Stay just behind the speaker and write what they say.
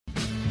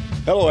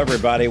Hello,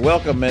 everybody.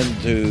 Welcome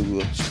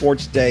into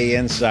SportsDay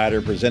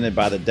Insider presented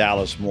by the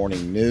Dallas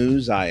Morning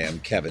News. I am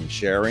Kevin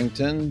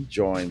Sherrington,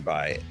 joined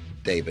by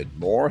David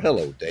Moore.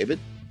 Hello, David.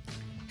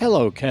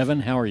 Hello,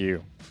 Kevin. How are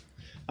you?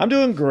 I'm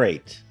doing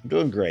great.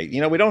 You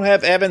know, we don't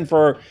have Evan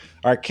for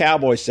our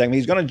Cowboys segment.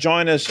 He's going to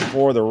join us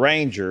for the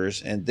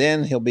Rangers, and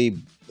then he'll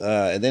leave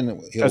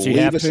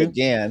us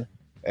again.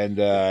 And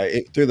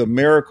through the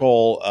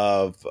miracle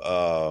of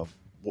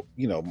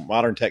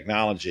modern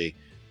technology,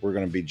 we're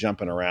going to be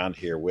jumping around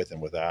here with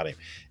and without him.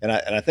 And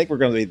I think we're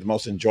going to be the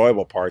most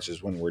enjoyable parts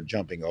is when we're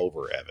jumping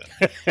over Evan.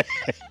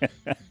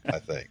 I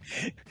think.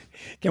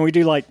 Can we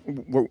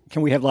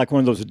have like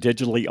one of those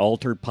digitally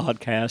altered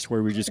podcasts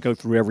where we just go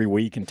through every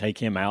week and take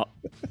him out?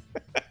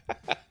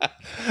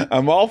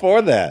 I'm all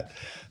for that.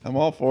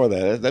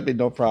 That'd be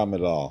no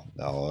problem at all.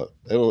 No,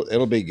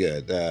 it'll be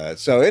good.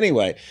 So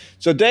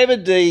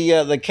David,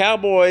 the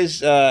Cowboys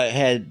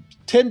had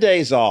 10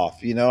 days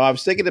off. You know, I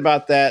was thinking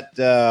about that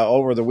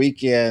over the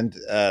weekend.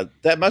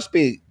 That must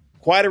be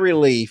quite a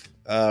relief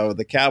with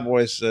the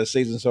Cowboys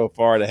season so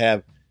far to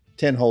have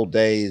 10 whole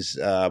days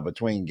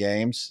between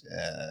games,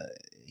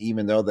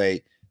 even though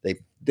they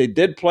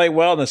did play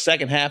well in the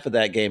second half of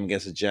that game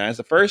against the Giants.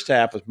 The first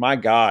half was, my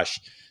gosh,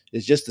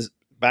 it's just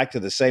back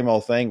to the same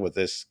old thing with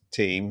this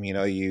team. You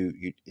know,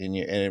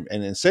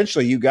 and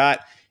essentially you got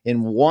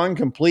in one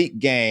complete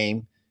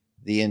game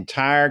the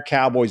entire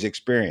Cowboys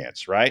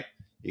experience, right?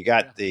 You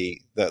got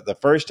the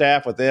first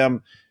half with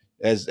them,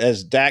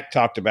 as Dak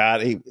talked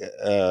about.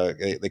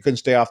 They couldn't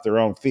stay off their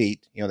own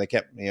feet. You know, they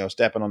kept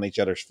stepping on each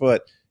other's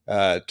foot.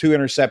 2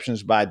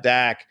 interceptions by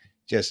Dak,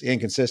 just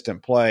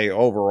inconsistent play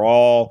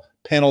overall.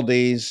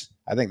 Penalties.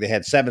 I think they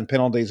had 7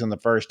 penalties in the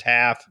first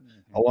half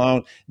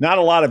alone. Not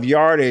a lot of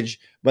yardage,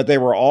 but they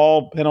were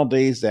all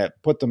penalties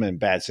that put them in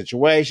bad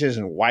situations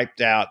and wiped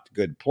out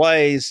good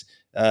plays.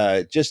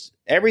 Just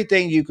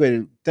everything you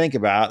could think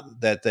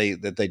about that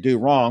they do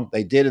wrong,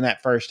 they did in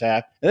that first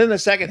half. And then the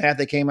second half,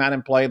 they came out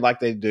and played like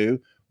they do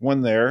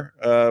when they're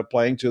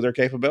playing to their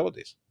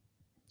capabilities.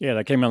 Yeah,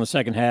 they came out in the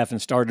second half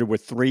and started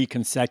with 3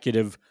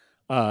 consecutive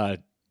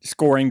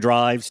scoring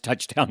drives,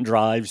 touchdown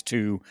drives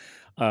to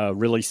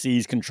really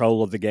seize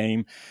control of the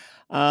game.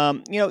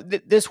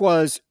 This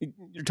was,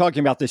 you're talking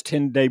about this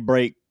 10-day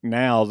break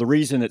now. The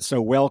reason it's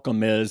so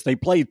welcome is they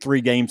played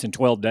 3 games in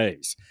 12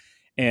 days.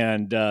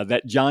 And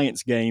that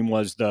Giants game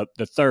was the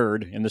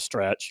third in the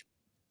stretch.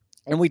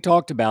 And we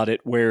talked about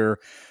it where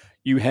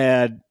you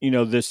had,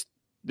 this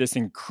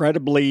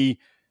incredibly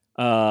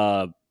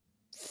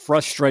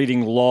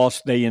frustrating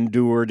loss they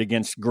endured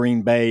against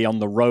Green Bay on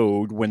the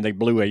road when they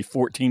blew a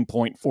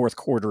 14-point fourth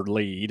quarter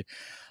lead.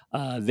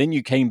 Then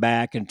you came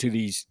back into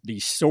these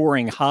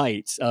soaring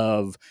heights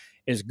of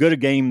as good a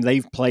game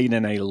they've played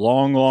in a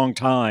long, long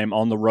time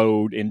on the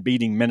road in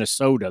beating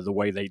Minnesota the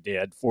way they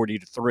did,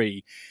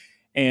 40-3.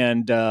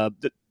 And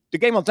the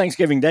game on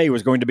Thanksgiving Day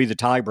was going to be the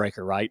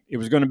tiebreaker, right? It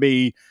was going to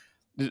be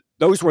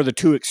those were the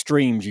 2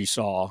 extremes you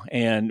saw.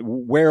 And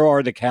where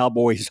are the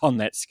Cowboys on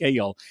that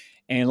scale?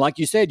 And like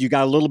you said, you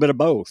got a little bit of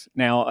both.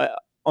 Now,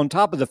 on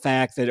top of the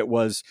fact that it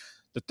was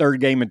the third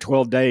game in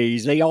 12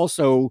 days, they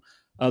also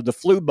the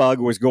flu bug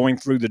was going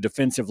through the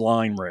defensive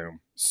line room.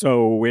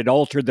 So it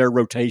altered their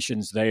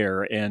rotations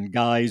there. And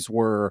guys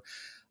were,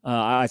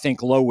 I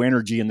think, low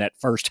energy in that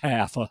first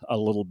half a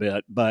little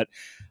bit. But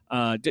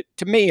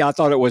to me, I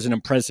thought it was an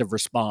impressive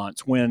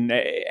response when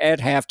at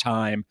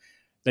halftime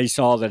they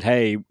saw that,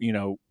 hey,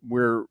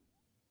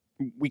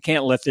 we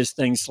can't let this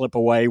thing slip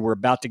away. We're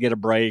about to get a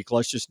break.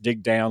 Let's just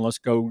dig down. Let's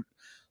go.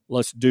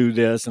 Let's do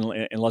this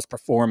and let's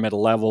perform at a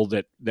level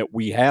that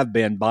we have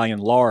been by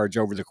and large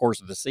over the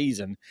course of the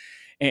season.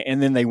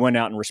 And then they went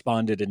out and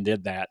responded and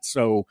did that.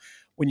 So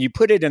when you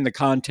put it in the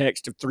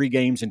context of 3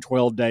 games in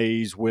 12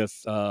 days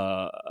with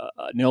an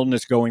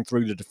illness going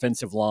through the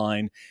defensive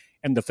line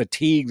and the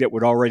fatigue that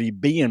would already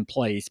be in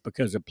place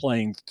because of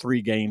playing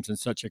 3 games in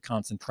such a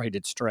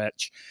concentrated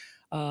stretch,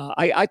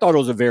 I thought it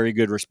was a very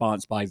good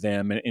response by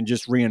them and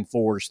just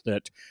reinforced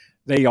that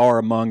they are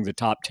among the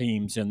top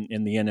teams in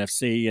the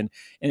NFC.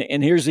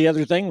 And here's the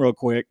other thing real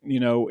quick,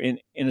 in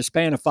a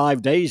span of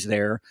 5 days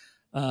there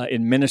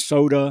in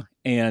Minnesota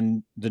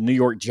and the New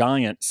York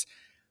Giants,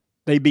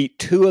 they beat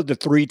 2 of the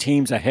 3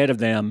 teams ahead of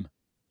them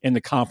in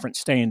the conference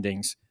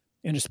standings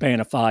in a span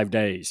of 5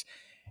 days.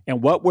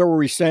 And what were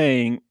we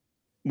saying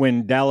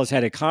when Dallas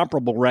had a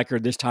comparable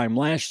record this time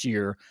last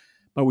year?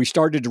 But we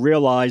started to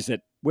realize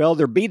that, well,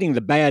 they're beating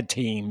the bad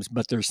teams,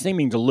 but they're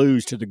seeming to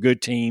lose to the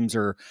good teams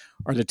or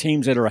the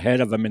teams that are ahead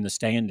of them in the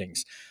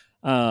standings.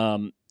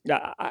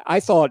 I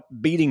thought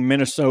beating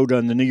Minnesota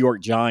and the New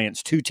York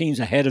Giants, 2 teams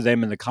ahead of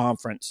them in the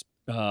conference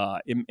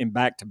in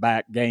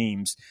back-to-back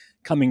games,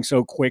 coming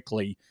so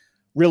quickly,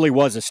 really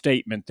was a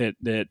statement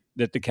that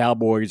the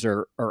Cowboys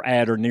are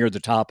at or near the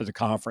top of the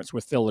conference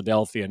with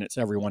Philadelphia, and it's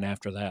everyone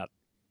after that.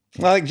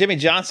 Well, I think Jimmy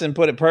Johnson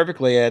put it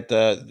perfectly at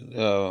I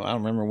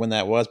don't remember when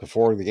that was,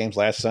 before the games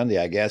last Sunday,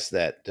 I guess,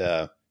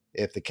 that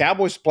if the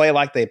Cowboys play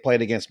like they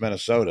played against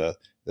Minnesota,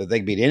 that they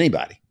can beat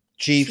anybody.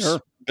 Chiefs,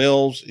 sure.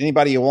 Bills,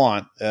 anybody you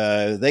want.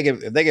 If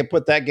they can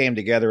put that game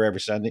together every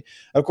Sunday.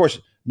 Of course,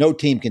 no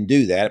team can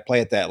do that, play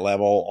at that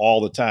level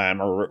all the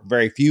time, or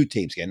very few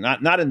teams can.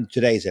 Not in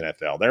today's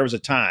NFL. There was a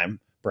time,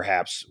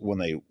 perhaps, when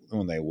they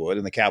would,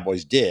 and the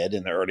Cowboys did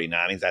in the early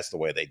 '90s. That's the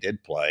way they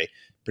did play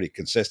pretty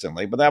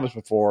consistently. But that was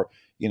before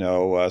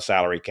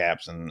salary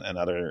caps and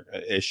other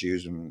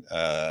issues, and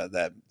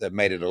that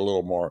made it a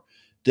little more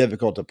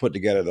difficult to put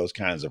together those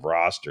kinds of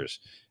rosters.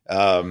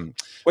 Well,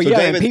 so yeah,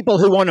 David, and people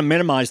who want to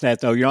minimize that,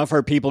 though, I've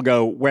heard people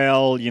go,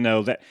 well,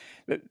 that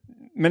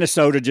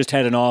Minnesota just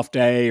had an off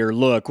day, or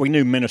look, we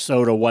knew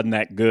Minnesota wasn't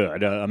that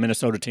good, a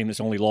Minnesota team that's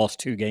only lost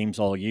 2 games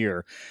all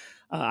year.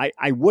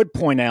 I would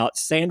point out,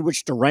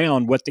 sandwiched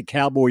around what the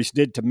Cowboys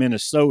did to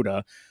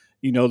Minnesota,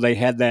 they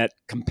had that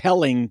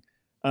compelling,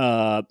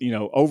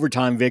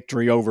 overtime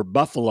victory over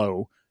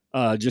Buffalo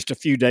just a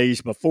few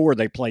days before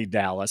they played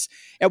Dallas,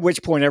 at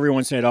which point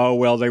everyone said, oh,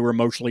 well, they were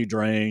emotionally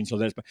drained.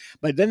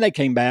 But then they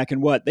came back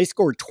and they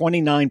scored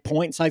 29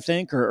 points, I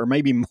think, or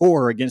maybe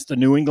more against the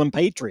New England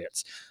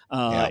Patriots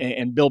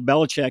and Bill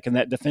Belichick and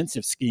that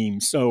defensive scheme.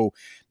 So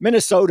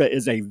Minnesota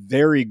is a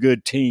very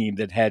good team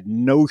that had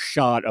no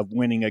shot of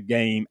winning a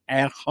game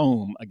at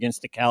home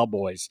against the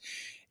Cowboys.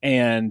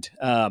 And,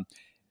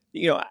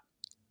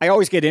 I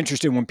always get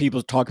interested when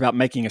people talk about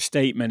making a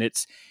statement.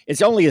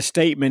 It's only a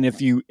statement if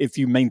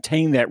you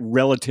maintain that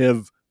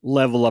relative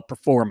level of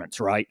performance,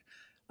 right?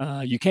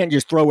 You can't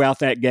just throw out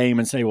that game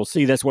and say, well,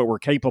 see, that's what we're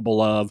capable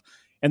of,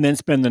 and then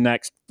spend the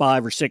next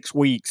 5 or 6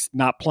 weeks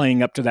not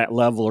playing up to that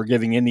level or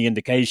giving any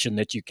indication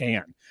that you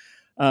can.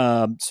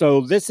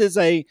 So this is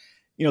a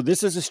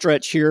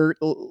stretch here.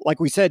 Like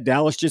we said,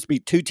 Dallas just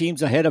beat 2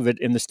 teams ahead of it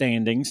in the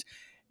standings,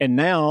 and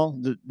now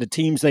the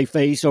teams they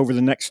face over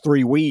the next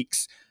 3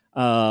 weeks,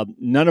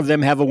 none of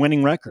them have a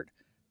winning record.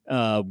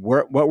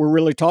 What we're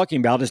really talking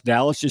about is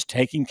Dallas just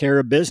taking care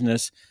of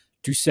business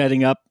to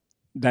setting up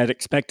that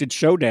expected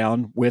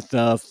showdown with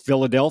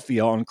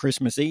Philadelphia on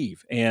Christmas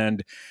Eve.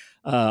 And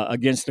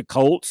against the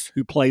Colts,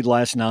 who played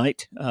last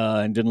night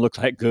and didn't look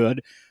that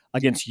good,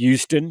 against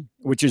Houston,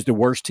 which is the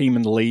worst team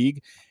in the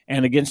league,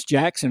 and against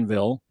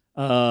Jacksonville,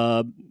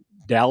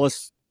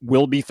 Dallas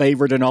will be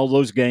favored in all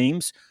those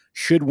games,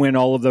 should win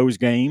all of those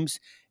games,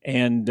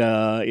 and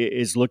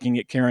is looking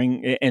at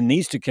carrying and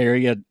needs to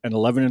carry an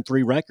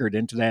 11-3 record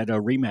into that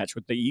rematch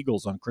with the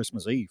Eagles on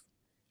Christmas Eve.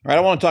 All right,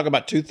 I want to talk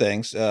about 2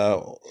 things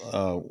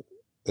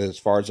as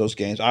far as those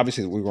games.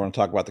 Obviously, we want to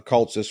talk about the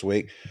Colts this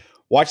week.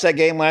 Watched that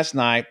game last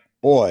night.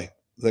 Boy,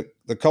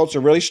 the Colts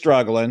are really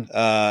struggling,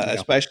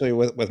 especially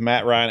with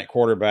Matt Ryan at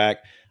quarterback.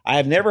 I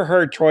have never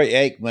heard Troy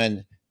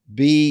Aikman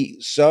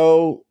be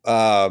so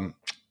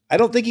I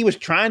don't think he was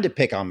trying to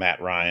pick on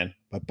Matt Ryan,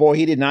 but boy,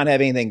 he did not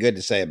have anything good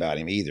to say about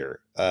him either.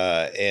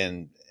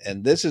 And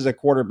this is a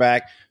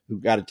quarterback who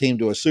got a team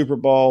to a Super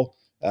Bowl,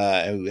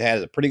 who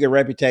has a pretty good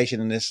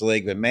reputation in this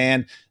league. But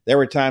man, there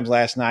were times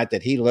last night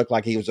that he looked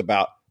like he was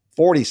about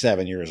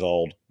 47 years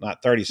old,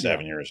 not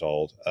 37 years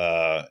old.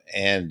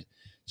 And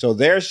so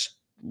they're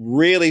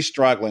really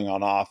struggling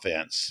on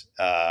offense.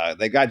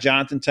 They got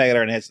Jonathan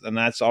Taylor, and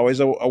that's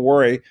always a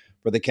worry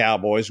for the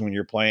Cowboys when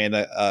you're playing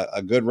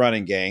a good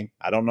running game.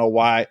 I don't know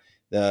why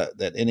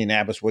that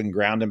Indianapolis wouldn't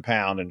ground and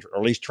pound, or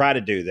at least try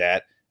to do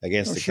that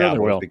against the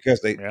Cowboys,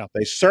 because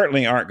they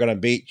certainly aren't going to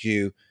beat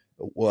you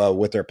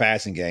with their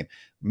passing game.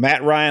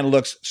 Matt Ryan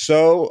looks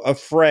so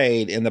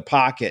afraid in the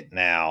pocket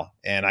now,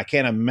 and I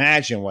can't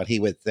imagine what he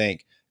would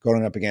think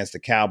going up against the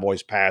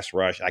Cowboys pass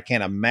rush. I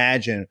can't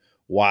imagine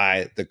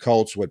why the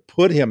Colts would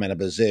put him in a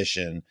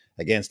position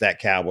against that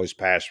Cowboys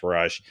pass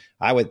rush.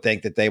 I would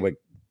think that they would,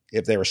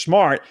 if they were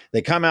smart,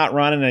 they come out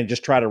running and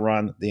just try to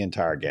run the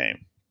entire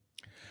game.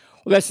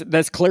 Well,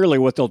 that's clearly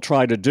what they'll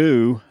try to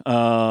do.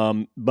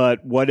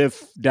 But what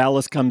if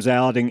Dallas comes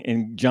out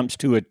and jumps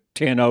to a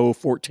 10-0,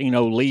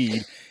 14-0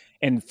 lead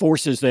and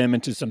forces them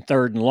into some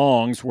 3rd and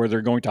longs where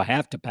they're going to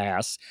have to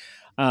pass?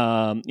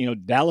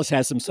 Dallas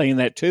has some say in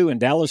that too, and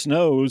Dallas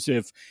knows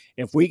if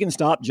we can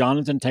stop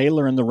Jonathan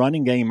Taylor in the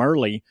running game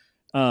early,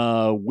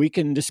 we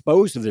can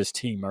dispose of this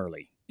team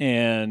early.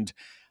 And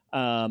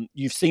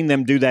you've seen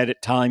them do that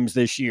at times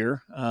this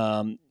year.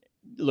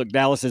 Look,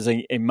 Dallas is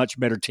a much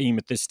better team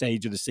at this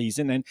stage of the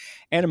season,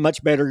 and a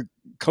much better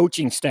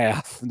coaching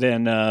staff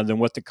than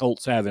what the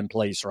Colts have in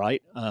place,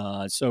 right?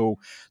 So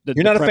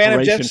you're not a fan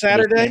of Jeff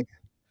Saturday?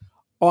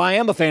 Oh, I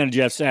am a fan of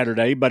Jeff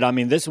Saturday, but I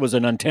mean, this was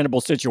an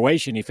untenable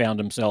situation he found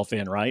himself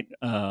in, right?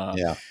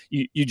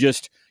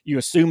 You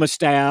assume a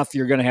staff,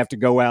 you're going to have to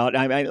go out.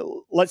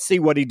 Let's see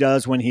what he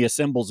does when he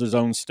assembles his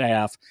own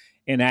staff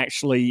and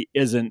actually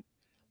isn't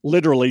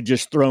literally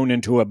just thrown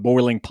into a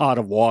boiling pot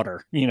of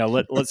water.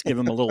 Let's give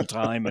him a little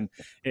time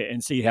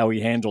and see how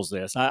he handles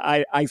this.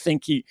 I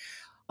think he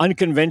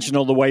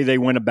unconventional the way they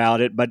went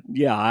about it, but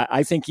yeah,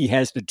 I think he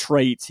has the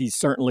traits. He's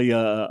certainly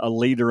a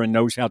leader and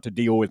knows how to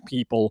deal with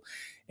people.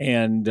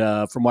 And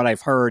from what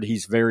I've heard,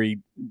 he's very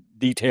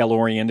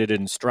detail-oriented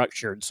and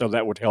structured, so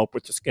that would help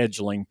with the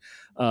scheduling,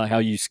 how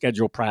you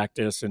schedule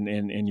practice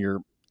and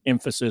your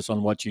emphasis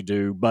on what you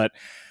do. But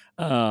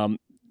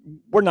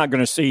we're not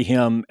going to see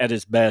him at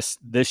his best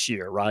this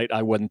year, right?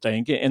 I wouldn't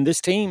think. And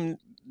this team,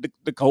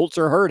 the Colts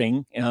are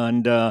hurting,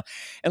 and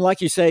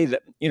like you say,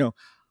 that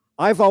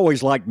I've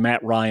always liked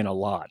Matt Ryan a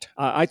lot.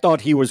 I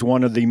thought he was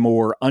one of the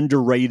more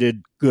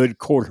underrated good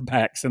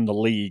quarterbacks in the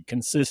league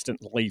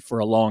consistently for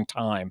a long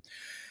time.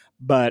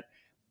 But,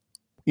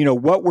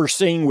 what we're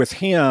seeing with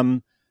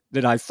him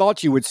that I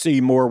thought you would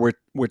see more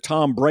with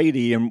Tom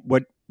Brady, and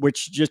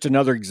which just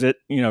another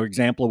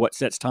example of what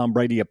sets Tom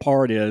Brady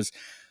apart is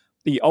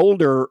the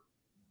older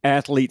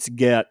athletes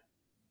get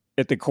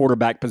at the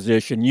quarterback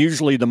position,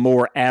 usually the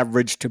more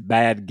average to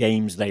bad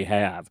games they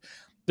have.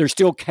 They're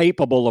still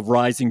capable of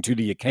rising to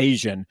the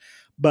occasion,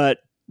 but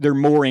they're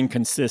more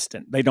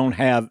inconsistent.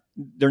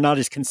 They're not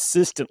as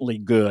consistently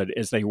good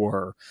as they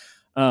were.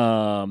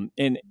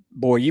 And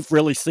boy, you've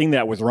really seen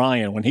that with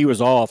Ryan when he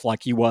was off,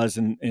 like he was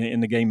in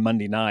the game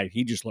Monday night.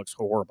 He just looks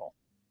horrible.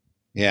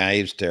 Yeah,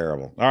 he was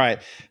terrible. All right.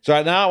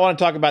 So now I want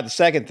to talk about the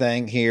second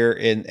thing here,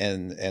 and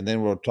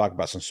then we'll talk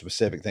about some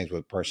specific things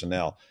with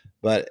personnel.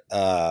 But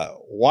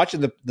watching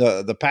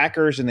the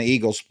Packers and the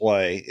Eagles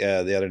play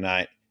the other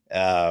night,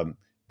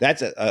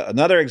 that's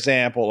another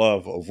example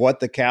of what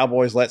the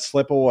Cowboys let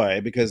slip away,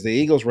 because the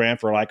Eagles ran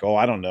for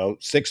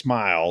 6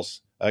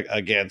 miles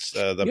against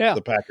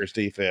the Packers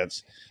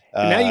defense.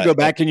 Now you go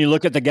back and you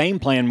look at the game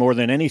plan more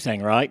than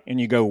anything, right? And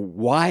you go,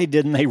 why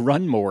didn't they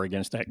run more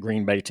against that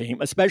Green Bay team,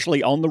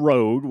 especially on the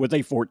road with a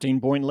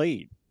 14-point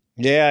lead?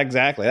 Yeah,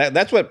 exactly.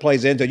 That's what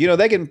plays into it.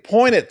 They can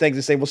point at things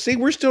and say, well, see,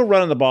 we're still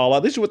running the ball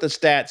out. This is what the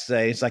stats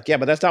say. It's like, yeah,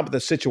 but that's not what the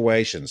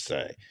situations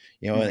say.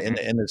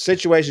 In the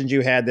situations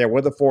you had there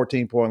with a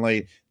 14-point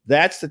lead,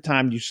 that's the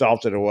time you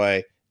salt it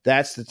away.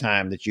 That's the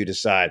time that you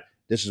decide,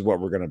 this is what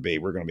we're going to be.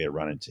 We're going to be a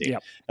running team.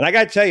 Yep. And I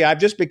got to tell you, I've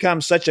just become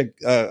such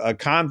a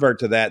convert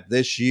to that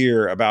this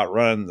year about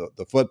running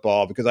the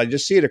football, because I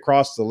just see it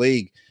across the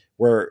league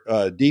where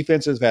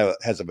defenses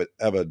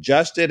have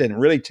adjusted and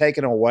really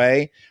taken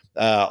away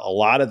a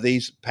lot of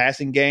these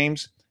passing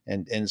games.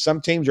 And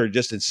some teams are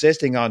just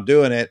insisting on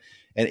doing it.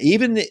 And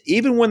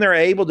even when they're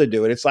able to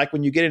do it, it's like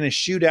when you get in a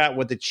shootout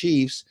with the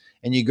Chiefs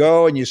and you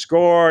go and you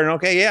score, and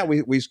okay, yeah,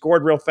 we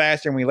scored real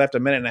fast and we left a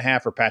minute and a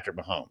half for Patrick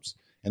Mahomes.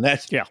 And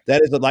that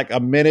is like a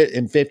minute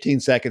and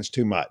 15 seconds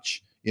too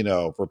much,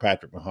 for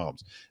Patrick Mahomes.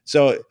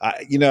 So,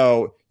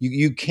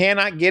 you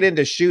cannot get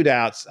into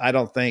shootouts, I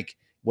don't think,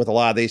 with a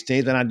lot of these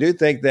teams. And I do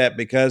think that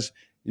because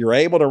you're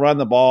able to run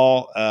the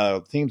ball,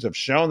 teams have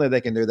shown that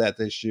they can do that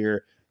this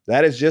year.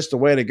 That is just the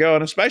way to go.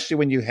 And especially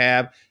when you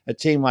have a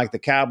team like the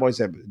Cowboys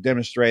have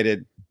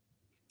demonstrated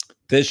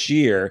this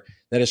year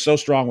that is so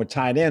strong with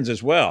tight ends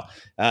as well.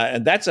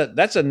 And that's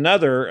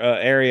another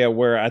area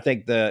where I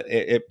think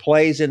it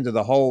plays into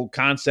the whole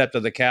concept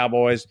of the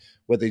Cowboys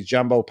with these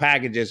jumbo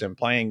packages and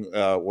playing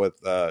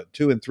with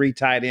 2 and 3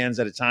 tight ends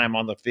at a time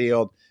on the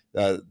field.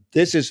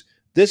 This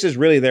is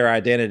really their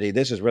identity.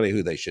 This is really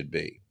who they should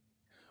be.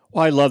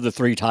 Well, I love the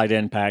 3 tight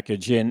end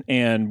package.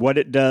 And what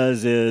it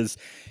does is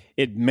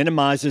it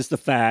minimizes the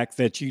fact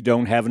that you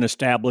don't have an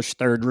established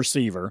third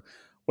receiver,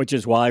 which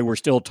is why we're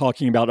still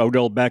talking about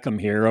Odell Beckham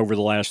here over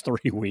the last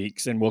 3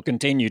 weeks, and we'll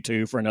continue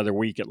to for another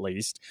week at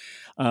least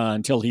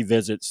until he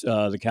visits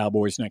the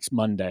Cowboys next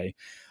Monday.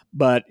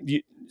 But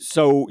you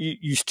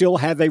still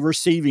have a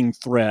receiving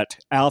threat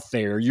out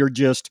there.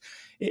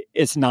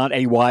 It's not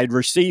a wide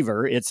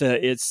receiver. It's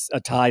a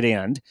tight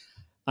end.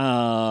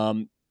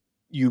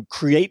 You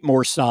create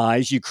more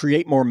size. You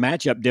create more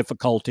matchup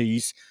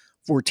difficulties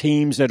for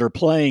teams that are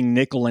playing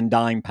nickel and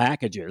dime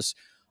packages.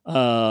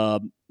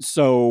 And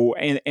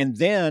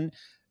then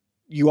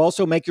you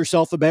also make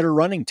yourself a better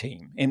running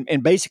team.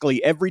 And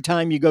basically every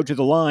time you go to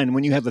the line,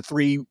 when you have a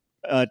 3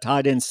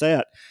 tight end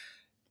set,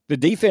 the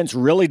defense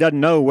really doesn't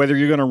know whether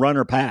you're going to run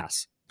or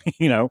pass.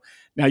 Now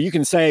you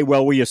can say,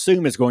 well, we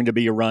assume it's going to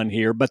be a run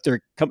here, but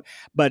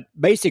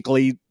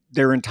basically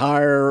their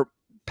entire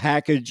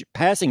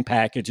passing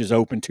package is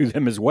open to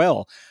them as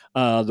well.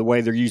 The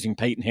way they're using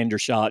Peyton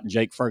Hendershot and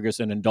Jake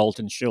Ferguson and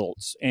Dalton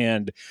Schultz.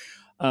 And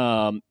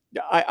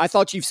I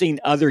thought you've seen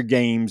other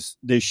games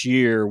this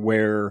year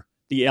where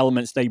the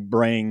elements they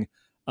bring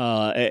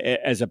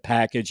as a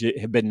package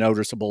have been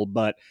noticeable,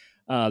 but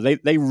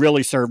they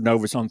really served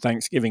Novus on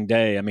Thanksgiving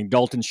Day. I mean,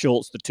 Dalton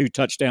Schultz, the 2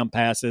 touchdown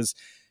passes.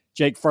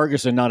 Jake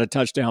Ferguson, not a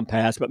touchdown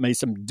pass, but made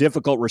some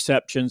difficult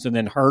receptions and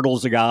then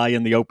hurdles a guy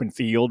in the open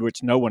field,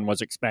 which no one was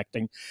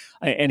expecting.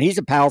 And he's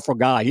a powerful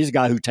guy. He's a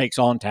guy who takes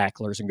on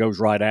tacklers and goes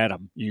right at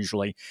them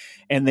usually.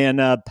 And then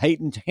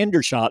Peyton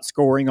Hendershot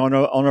scoring on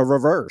a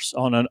reverse,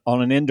 on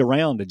an end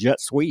around, a jet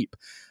sweep.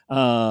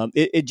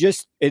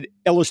 It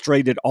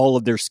illustrated all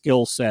of their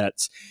skill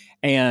sets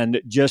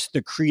and just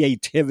the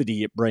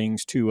creativity it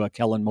brings to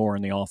Kellen Moore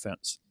in the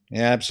offense.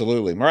 Yeah,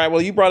 absolutely. All right.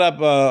 Well, you brought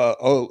up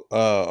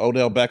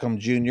Odell Beckham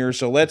Jr.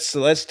 So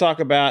let's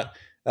talk about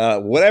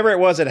whatever it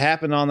was that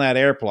happened on that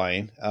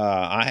airplane.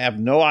 I have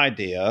no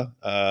idea.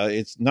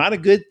 It's not a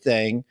good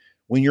thing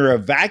when you're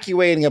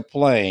evacuating a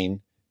plane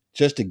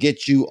just to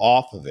get you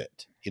off of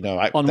it.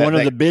 on one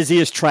of the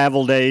busiest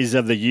travel days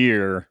of the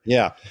year.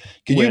 Yeah.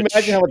 Can you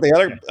imagine what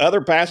the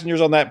other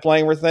passengers on that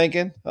plane were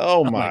thinking?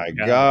 Oh my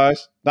gosh.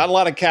 Not a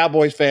lot of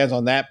Cowboys fans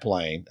on that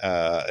plane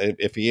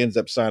if he ends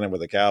up signing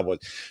with the Cowboys.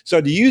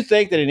 So do you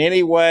think that in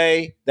any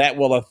way that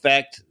will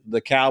affect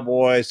the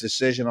Cowboys'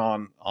 decision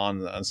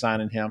on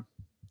signing him?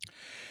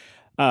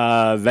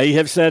 They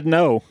have said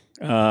no.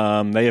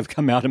 They have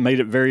come out and made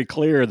it very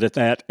clear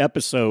that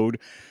episode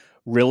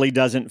really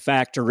doesn't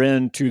factor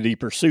into the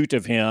pursuit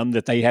of him,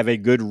 that they have a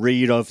good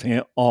read of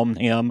him, on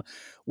him,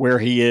 where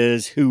he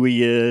is, who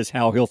he is,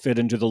 how he'll fit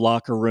into the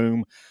locker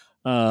room,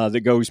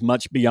 that goes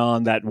much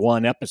beyond that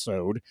one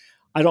episode.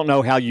 I don't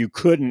know how you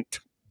couldn't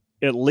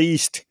at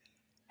least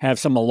have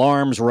some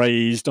alarms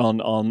raised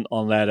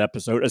on that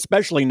episode,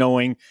 especially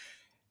knowing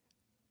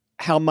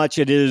how much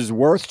it is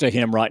worth to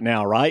him right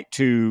now, right?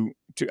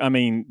 I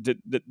mean,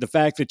 the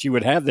fact that you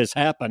would have this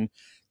happen,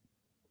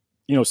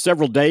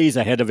 several days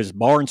ahead of his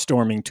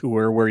barnstorming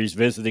tour, where he's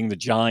visiting the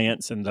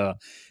Giants and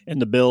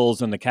the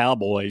Bills and the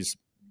Cowboys,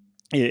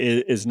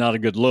 is not a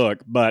good look.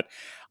 But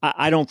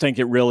I don't think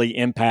it really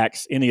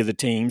impacts any of the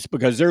teams,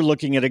 because they're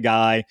looking at a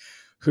guy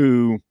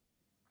who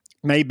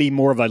may be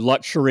more of a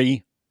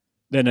luxury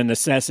than a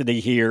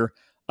necessity here.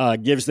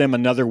 Gives them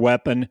another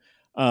weapon.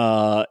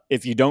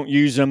 If you don't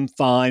use him,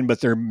 fine, but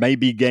there may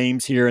be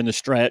games here in the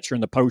stretch or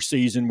in the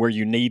postseason where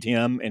you need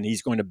him and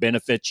he's going to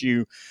benefit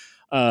you.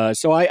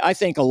 So I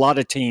think a lot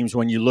of teams,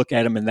 when you look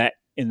at him in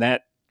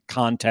that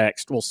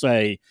context, will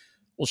say,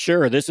 well,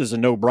 sure, this is a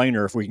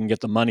no-brainer if we can get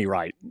the money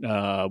right.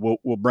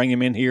 We'll bring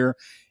him in here.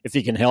 If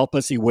he can help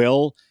us, he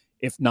will.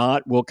 If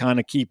not, we'll kind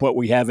of keep what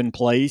we have in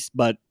place,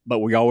 but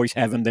we always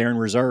have him there in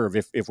reserve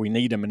if we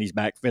need him and he's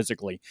back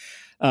physically.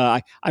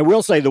 I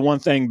will say the one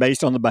thing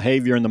based on the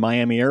behavior in the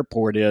Miami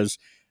airport is,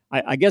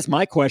 I guess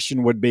my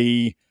question would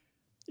be,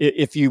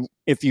 if you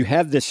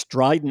have this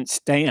strident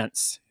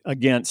stance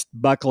against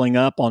buckling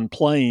up on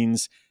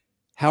planes,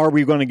 how are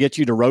we going to get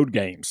you to road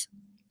games?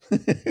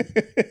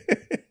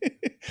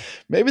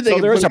 Maybe so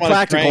there's a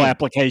practical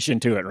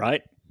application to it,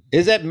 right?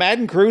 Is that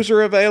Madden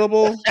Cruiser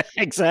available?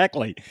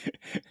 Exactly.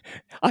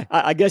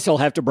 I guess he'll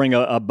have to bring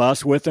a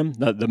bus with him.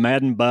 The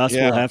Madden bus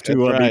will have to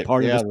be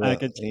part of his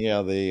package.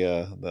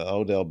 The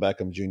Odell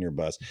Beckham Jr.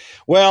 bus.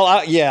 Well,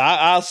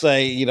 I'll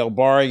say,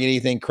 barring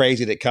anything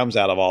crazy that comes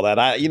out of all that,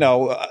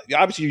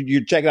 obviously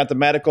you're checking out the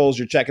medicals,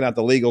 you're checking out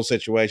the legal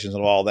situations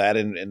and all that,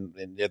 and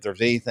if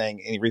there's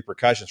any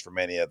repercussions from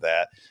any of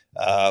that.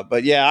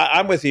 But yeah,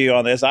 I'm with you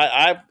on this.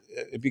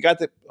 If you got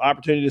the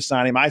opportunity to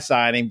sign him, I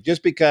sign him,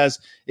 just because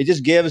it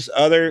just gives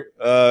other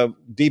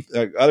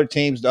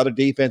teams, other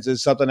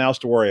defenses something else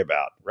to worry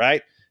about,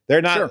 right?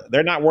 They're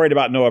not worried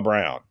about Noah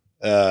Brown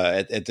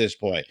at this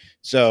point.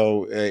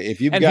 So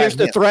if you've here's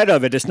the threat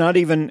of it. It's not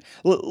even.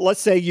 Let's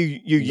say you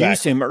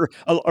use him,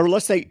 or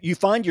let's say you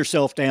find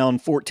yourself down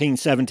 14,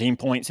 17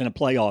 points in a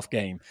playoff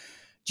game.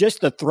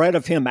 Just the threat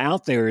of him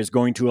out there is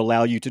going to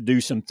allow you to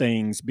do some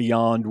things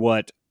beyond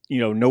what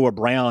Noah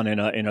Brown in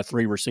a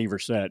 3-receiver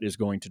set is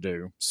going to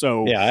do.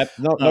 So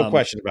no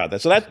question about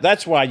that. So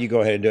that's why you go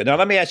ahead and do it. Now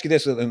let me ask you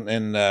this,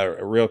 and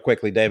real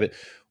quickly, David,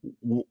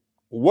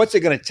 what's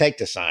it going to take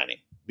to sign him?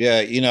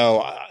 Yeah,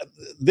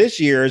 this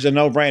year is a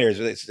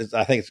no-brainer.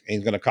 I think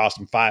it's going to cost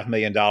him $5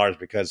 million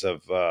because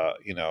of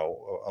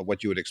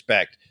what you would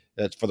expect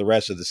for the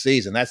rest of the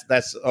season.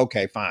 That's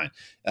okay, fine.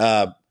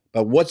 But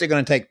what's it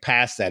going to take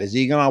past that? Is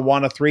he going to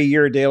want a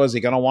 3-year deal? Is he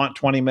going to want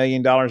 $20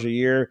 million a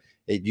year?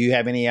 Do you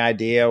have any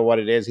idea what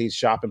it is he's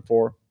shopping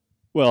for?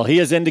 Well, he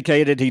has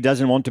indicated he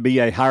doesn't want to be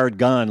a hired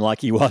gun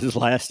like he was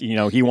last.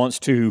 He wants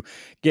to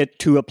get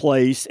to a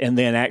place and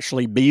then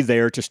actually be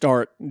there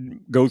to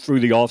go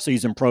through the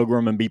offseason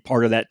program and be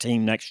part of that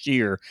team next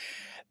year.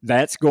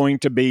 That's going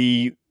to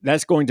be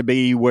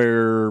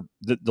where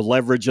the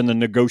leverage and the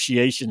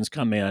negotiations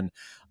come in.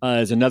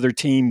 Is another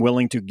team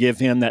willing to give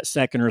him that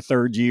second or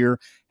third year?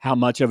 How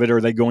much of it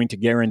are they going to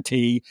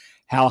guarantee?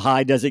 How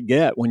high does it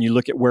get when you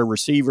look at where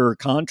receiver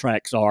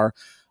contracts are?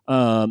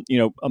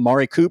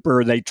 Amari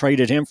Cooper, they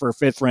traded him for a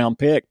 5th-round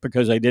pick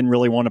because they didn't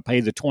really want to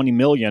pay the $20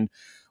 million.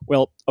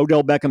 Well,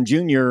 Odell Beckham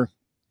Jr.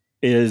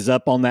 is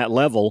up on that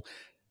level.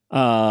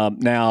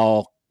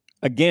 Now,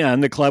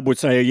 again, the club would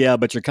say, yeah,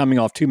 but you're coming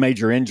off 2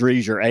 major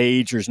injuries, your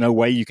age, there's no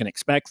way you can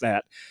expect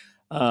that.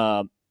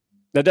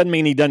 That doesn't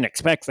mean he doesn't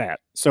expect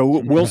that. So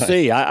we'll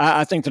see.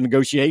 I think the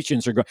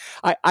negotiations are going.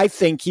 I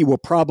think he will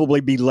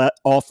probably be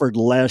offered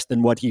less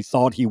than what he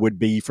thought he would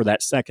be for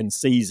that second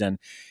season.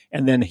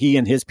 And then he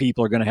and his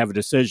people are going to have a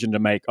decision to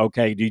make.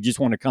 Okay, do you just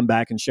want to come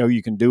back and show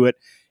you can do it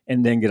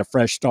and then get a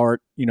fresh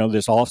start,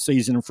 this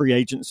offseason free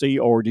agency?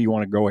 Or do you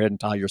want to go ahead and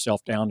tie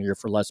yourself down here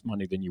for less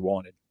money than you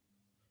wanted?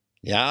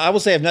 Yeah, I will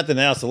say, if nothing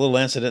else, the little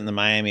incident in the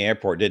Miami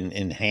airport didn't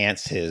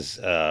enhance his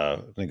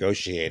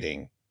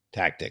negotiating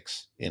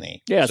tactics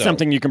any. Yeah,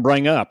 something you can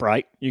bring up,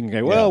 right? You can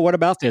go, well, what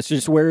about this?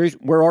 Just where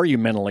are you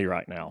mentally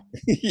right now?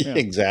 Yeah.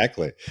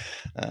 Exactly.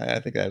 I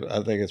think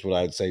that's what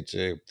I'd say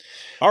too.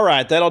 All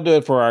right, that'll do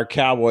it for our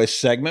Cowboys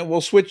segment.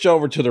 We'll switch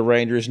over to the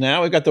Rangers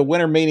now. We've got the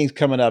winter meetings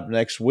coming up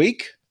next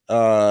week.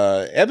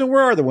 Evan,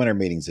 where are the winter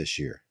meetings this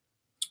year?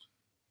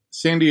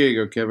 San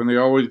Diego, Kevin. They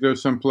always go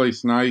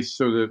someplace nice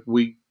so that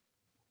we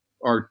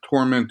are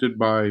tormented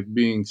by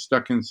being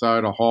stuck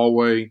inside a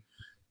hallway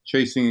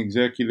chasing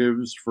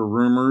executives for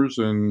rumors,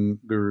 and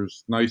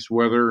there's nice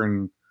weather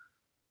and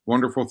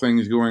wonderful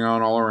things going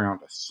on all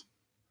around us.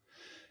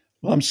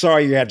 Well, I'm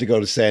sorry you have to go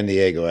to San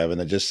Diego, Evan.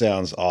 It just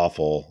sounds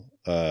awful.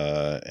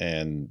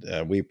 And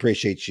we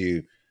appreciate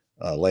you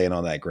laying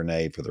on that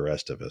grenade for the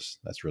rest of us.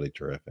 That's really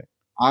terrific.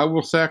 I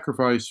will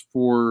sacrifice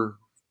for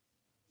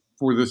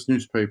this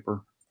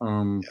newspaper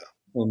and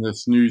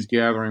this news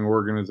gathering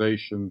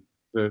organization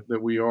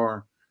that we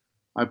are.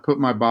 I put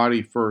my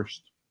body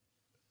first.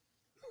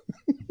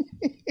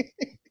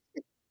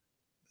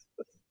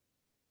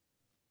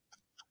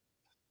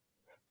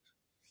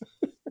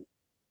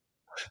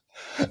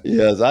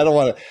 Yes, I don't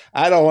want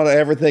to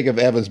ever think of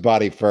Evan's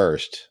body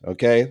first.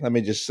 Okay, let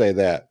me just say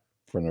that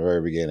from the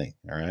very beginning.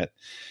 All right,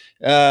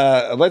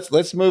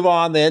 let's move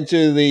on then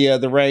to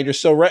the Rangers.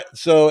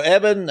 So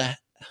Evan,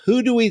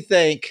 who do we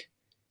think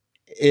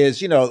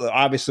is,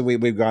 obviously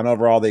we've gone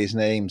over all these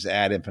names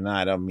ad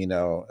infinitum,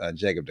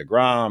 Jacob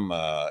deGrom,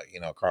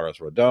 Carlos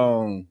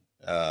Rodon.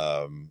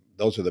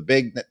 Those are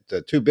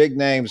the two big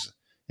names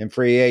in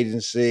free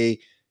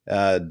agency.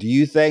 Do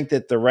you think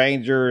that the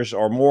Rangers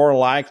are more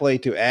likely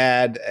to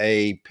add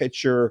a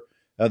pitcher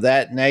of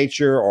that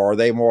nature, or are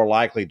they more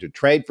likely to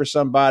trade for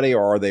somebody,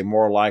 or are they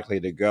more likely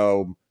to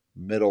go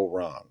middle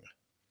rung?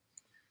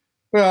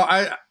 Well,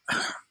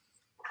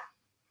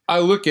 I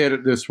look at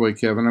it this way,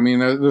 Kevin. I mean,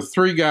 the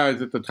three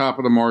guys at the top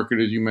of the market,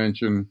 as you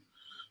mentioned,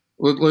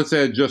 let's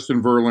add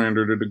Justin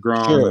Verlander to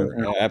deGrom.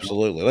 Sure,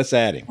 absolutely. Let's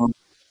add him.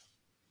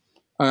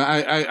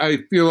 I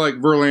feel like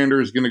Verlander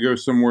is going to go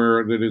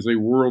somewhere that is a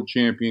world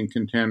champion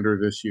contender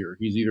this year.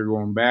 He's either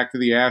going back to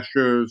the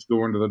Astros,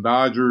 going to the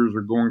Dodgers,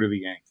 or going to the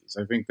Yankees.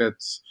 I think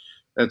that's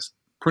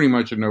pretty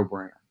much a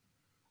no-brainer.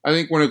 I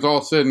think when it's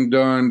all said and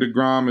done,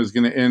 deGrom is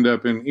going to end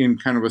up in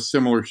kind of a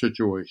similar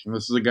situation.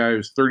 This is a guy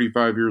who's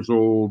 35 years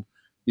old.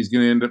 He's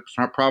going to end up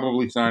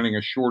probably signing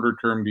a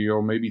shorter-term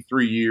deal, maybe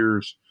 3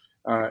 years.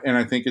 And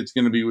I think it's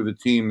going to be with a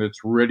team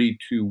that's ready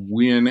to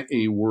win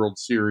a World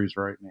Series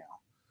right now.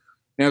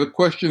 Now, the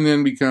question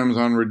then becomes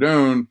on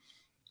Rodon,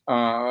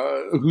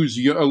 who's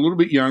a little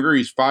bit younger.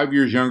 He's 5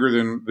 years younger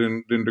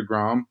than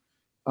deGrom.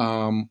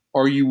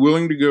 Are you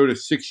willing to go to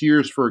 6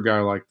 years for a guy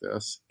like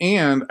this?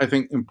 And I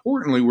think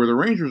importantly, where the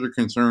Rangers are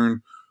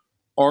concerned,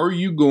 are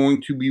you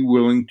going to be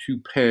willing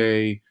to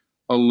pay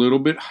a little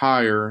bit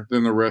higher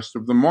than the rest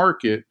of the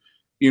market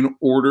in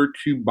order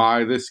to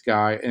buy this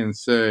guy and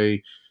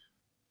say,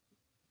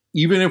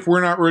 even if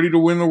we're not ready to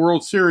win the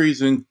World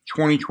Series in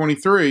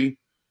 2023,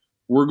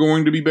 we're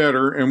going to be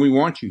better and we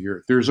want you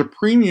here. There's a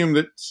premium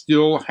that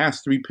still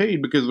has to be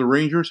paid because the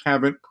Rangers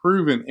haven't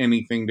proven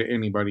anything to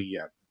anybody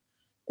yet.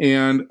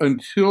 And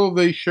until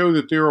they show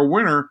that they're a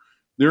winner,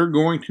 they're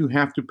going to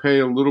have to pay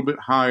a little bit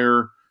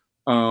higher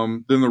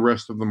than the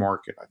rest of the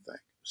market, I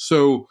think.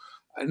 So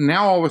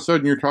now all of a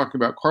sudden you're talking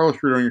about Carlos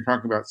Rodon, you're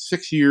talking about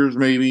 6 years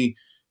maybe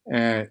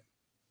at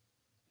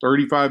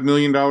 $35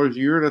 million a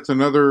year. That's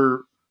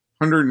another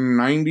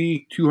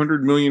 $190,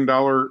 $200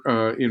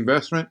 million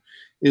investment.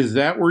 Is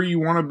that where you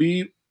want to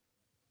be?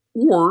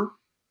 Or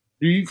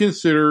do you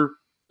consider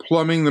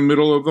plumbing the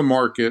middle of the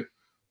market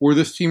where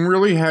this team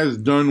really has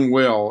done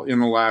well in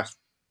the last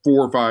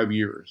 4 or 5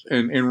 years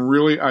and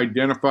really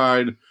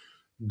identified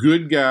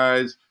good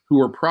guys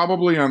who are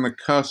probably on the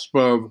cusp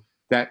of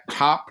that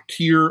top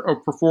tier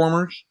of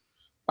performers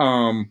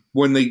by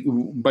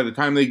the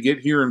time they get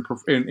here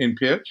and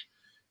pitch?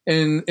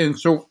 And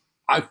so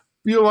I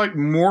feel like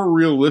more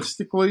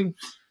realistically,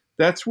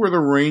 that's where the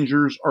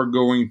Rangers are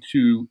going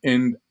to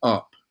end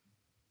up.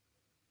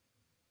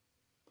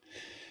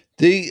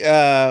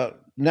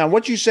 Now,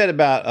 what you said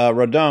about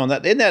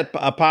Rodon, isn't that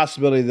a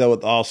possibility though?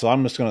 Also,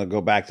 I'm just going to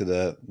go back to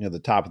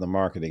the top of the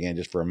market again,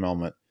 just for a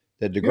moment.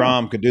 That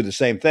deGrom could do the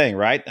same thing,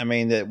 right? I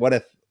mean, what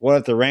if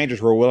the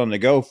Rangers were willing to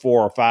go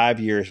 4 or 5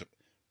 years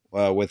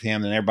with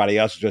him, and everybody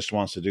else just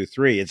wants to do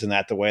 3? Isn't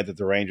that the way that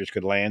the Rangers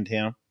could land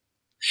him?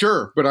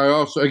 Sure, but I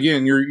also,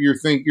 again,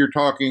 you're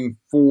talking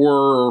 4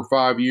 or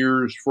 5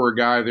 years for a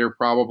guy there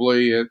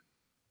probably at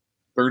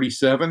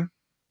 37.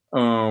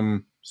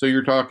 So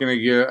you're talking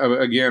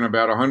again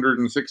about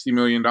 $160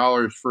 million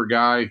for a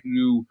guy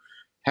who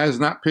has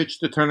not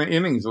pitched a ton of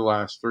innings the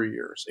last 3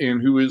 years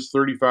and who is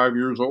 35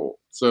 years old.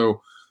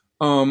 So,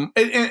 and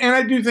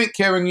I do think,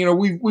 Kevin,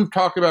 we've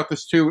talked about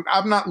this too.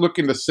 I'm not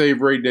looking to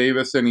save Ray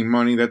Davis any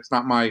money. That's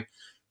not my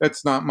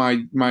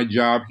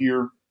job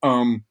here.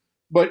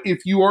 But if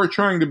you are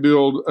trying to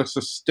build a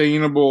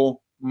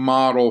sustainable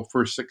model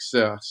for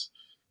success,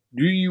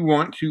 do you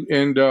want to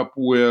end up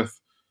with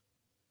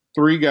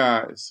 3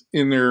 guys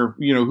in their,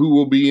 who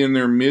will be in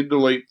their mid to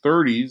late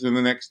 30s in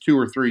the next 2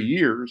 or 3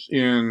 years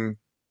in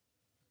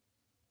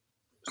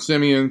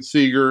Semien,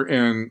 Seager,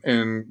 and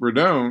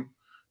Rodon,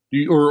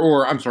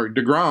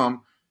 deGrom,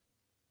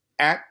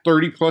 at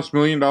 $30+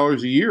 million a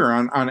year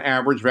on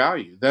average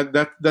value?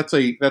 That's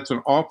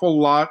an awful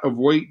lot of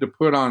weight to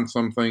put on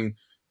something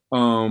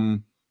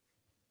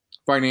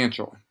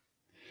financially.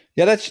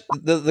 Yeah, that's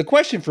the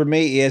question for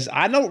me is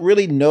I don't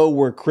really know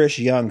where Chris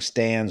Young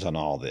stands on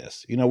all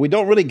this. We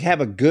don't really have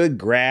a good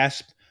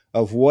grasp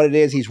of what it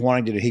is he's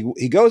wanting to do.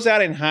 He goes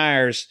out and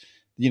hires,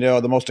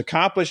 the most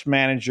accomplished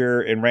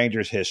manager in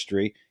Rangers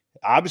history.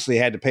 Obviously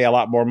had to pay a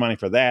lot more money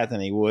for that than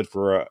he would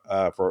for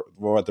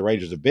what the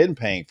Rangers have been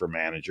paying for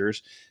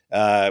managers.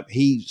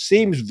 He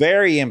seems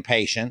very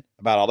impatient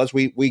about all this.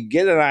 We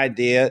get an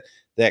idea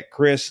that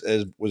Chris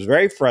was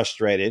very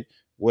frustrated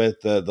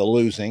with the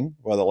losing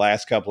for the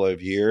last couple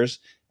of years.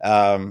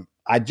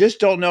 I just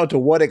don't know to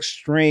what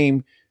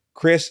extreme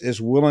Chris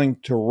is willing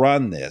to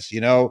run this,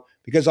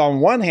 because on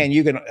one hand,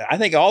 I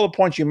think all the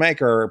points you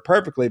make are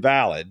perfectly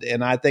valid.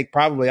 And I think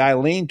probably I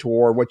lean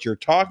toward what you're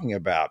talking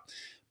about.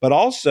 But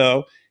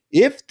also,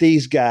 if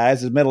these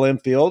guys, the middle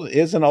infield,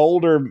 is an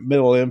older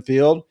middle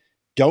infield,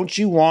 don't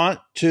you want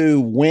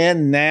to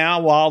win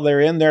now while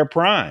they're in their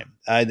prime?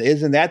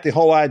 Isn't that the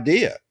whole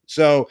idea?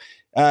 So,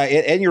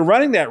 and you're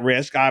running that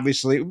risk,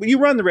 obviously. You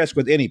run the risk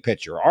with any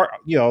pitcher.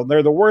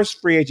 They're the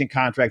worst free agent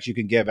contracts you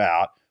can give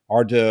out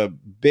are to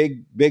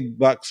big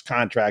bucks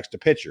contracts to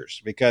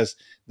pitchers because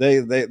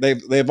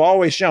they've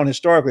always shown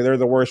historically they're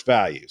the worst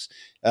values.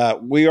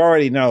 We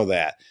already know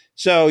that.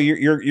 So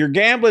you're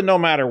gambling no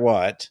matter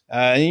what,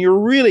 and you're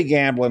really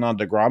gambling on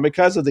deGrom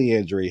because of the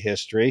injury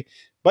history.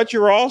 But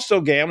you're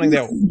also gambling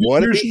that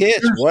what if he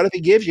hits? What if he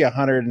gives you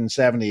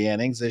 170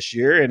 innings this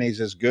year and he's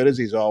as good as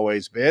he's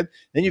always been?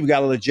 Then you've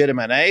got a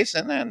legitimate ace,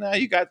 and then now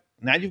you've got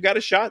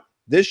a shot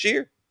this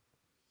year.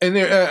 And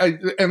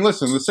and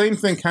listen, the same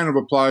thing kind of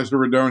applies to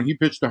Rodon. He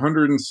pitched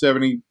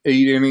 178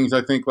 innings,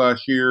 I think,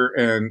 last year,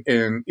 and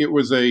it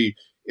was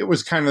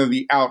kind of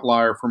the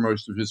outlier for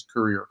most of his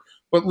career.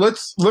 But let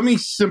me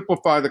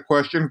simplify the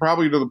question,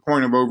 probably to the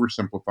point of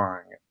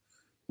oversimplifying it.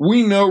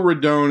 We know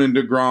Rodon and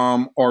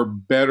deGrom are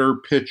better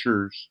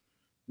pitchers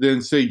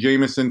than, say,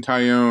 Jameson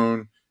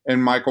Taillon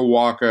and Michael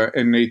Wacha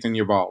and Nathan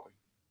Eovaldi.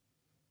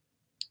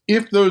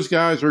 If those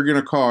guys are going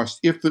to cost,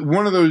 if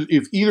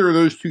either of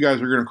those two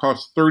guys are going to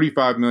cost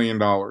 $35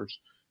 million,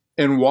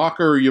 and Wacha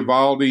or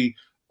Eovaldi,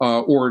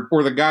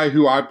 or the guy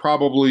who I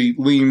probably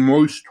lean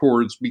most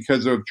towards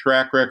because of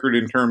track record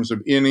in terms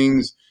of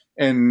innings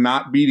and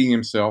not beating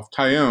himself,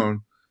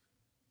 Taillon,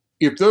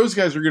 if those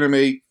guys are going to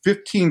make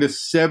 15 to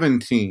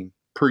 17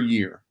 per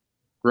year,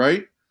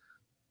 right?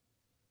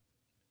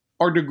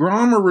 Are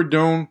deGrom or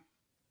Rodon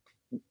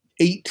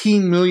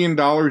 $18 million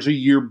a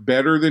year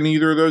better than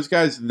either of those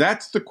guys?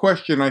 That's the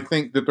question I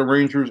think that the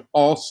Rangers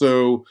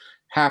also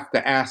have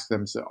to ask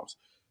themselves.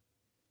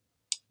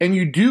 And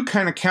you do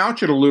kind of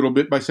couch it a little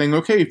bit by saying,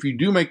 okay, if you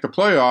do make the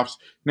playoffs,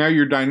 now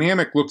your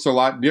dynamic looks a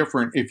lot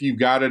different if you've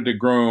got a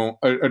deGrom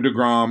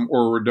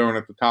or a Rodon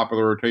at the top of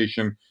the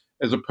rotation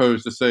as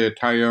opposed to, say, a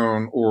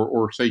Taillon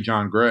or say,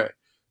 John Gray.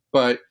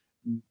 But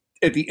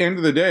at the end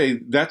of the day,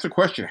 that's a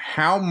question.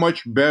 How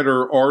much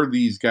better are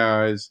these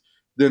guys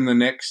than the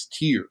next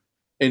tier?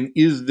 And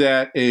is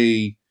that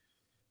a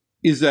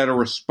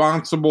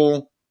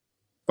responsible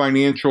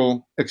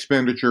financial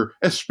expenditure,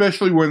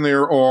 especially when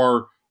there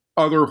are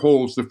other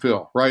holes to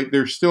fill, right?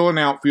 There's still an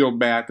outfield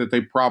bat that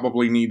they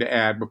probably need to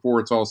add before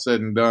it's all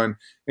said and done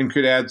and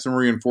could add some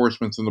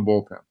reinforcements in the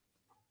bullpen.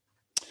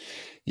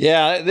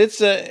 Yeah,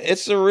 it's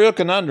a real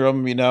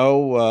conundrum,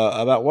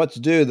 about what to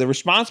do. The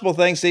responsible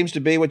thing seems to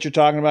be what you're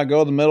talking about: go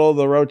to the middle of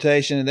the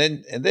rotation,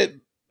 and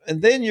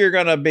then you're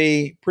going to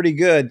be pretty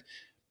good.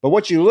 But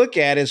what you look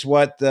at is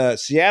what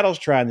Seattle's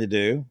trying to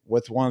do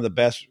with one of the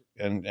best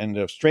and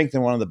to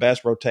strengthen one of the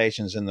best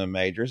rotations in the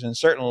majors, and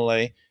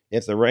certainly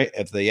if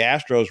the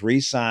Astros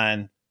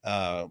re-sign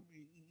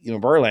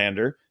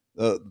Verlander,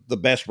 the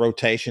best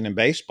rotation in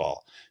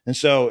baseball. And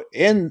so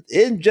in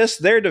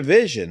just their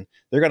division,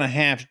 they're going to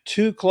have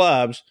two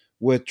clubs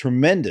with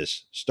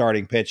tremendous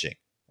starting pitching.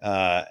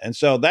 And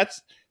so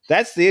that's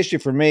the issue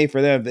for me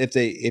for them.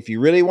 If you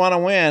really want to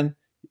win,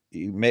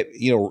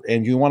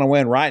 and you want to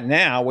win right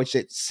now, which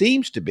it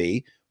seems to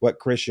be what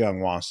Chris Young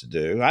wants to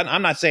do.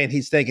 I'm not saying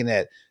he's thinking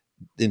that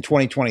in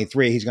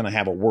 2023 he's going to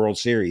have a World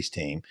Series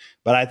team,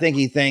 but I think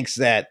he thinks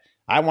that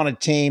I want a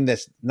team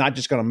that's not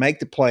just going to make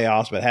the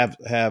playoffs, but have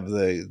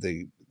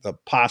the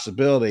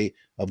possibility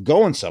of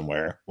going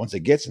somewhere once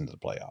it gets into the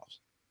playoffs.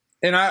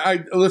 And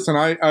I listen,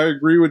 I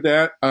agree with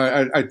that.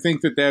 I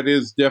think that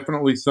is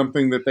definitely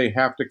something that they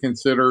have to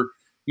consider.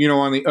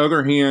 On the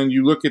other hand,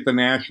 you look at the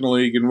National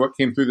League and what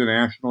came through the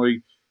National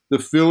League. The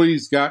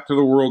Phillies got to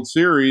the World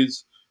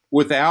Series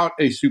without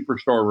a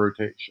superstar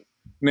rotation.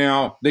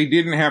 Now, they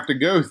didn't have to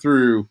go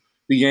through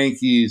the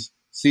Yankees,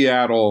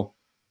 Seattle,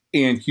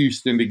 and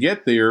Houston to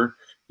get there.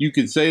 You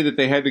could say that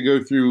they had to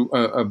go through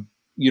a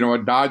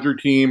Dodger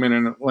team and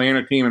an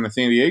Atlanta team and a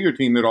San Diego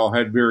team that all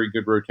had very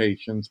good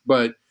rotations.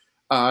 But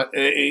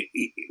getting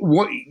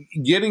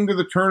to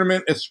the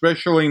tournament,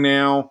 especially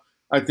now,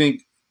 I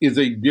think is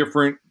a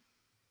different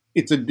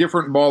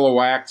ball of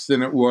wax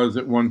than it was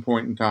at one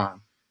point in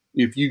time.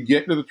 If you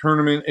get to the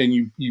tournament and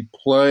you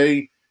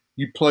play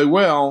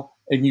well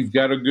and you've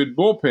got a good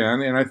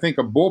bullpen, and I think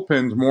a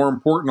bullpen's more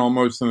important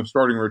almost than a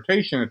starting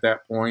rotation at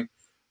that point.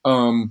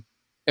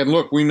 And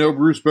look, we know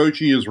Bruce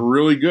Bochy is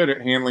really good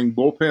at handling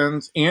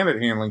bullpens and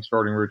at handling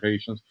starting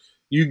rotations.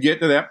 You get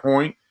to that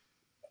point,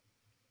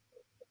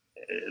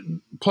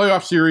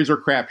 playoff series are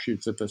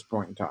crapshoots at this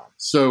point in time.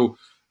 So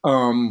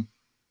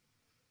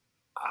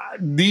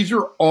these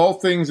are all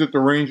things that the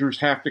Rangers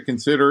have to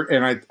consider.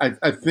 And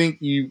I think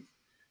you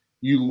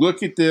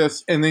look at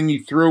this and then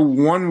you throw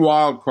one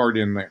wild card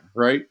in there,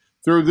 right?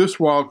 Throw this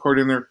wild card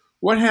in there.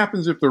 What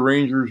happens if the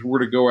Rangers were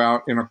to go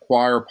out and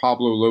acquire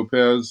Pablo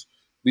Lopez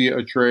via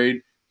a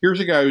trade? Here's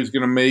a guy who's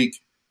going to make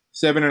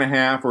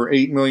 $7.5 or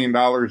 $8 million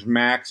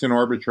max in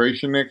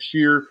arbitration next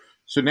year.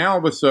 So now all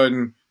of a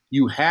sudden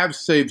you have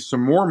saved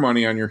some more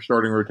money on your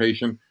starting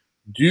rotation.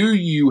 Do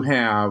you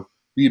have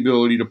the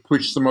ability to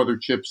push some other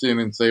chips in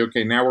and say,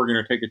 okay, now we're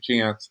going to take a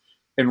chance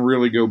and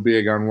really go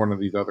big on one of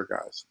these other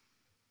guys?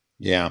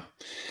 Yeah.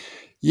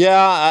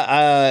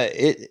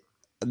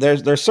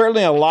 There's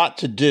certainly a lot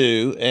to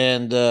do,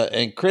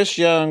 and Chris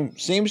Young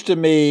seems to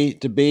me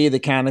to be the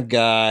kind of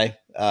guy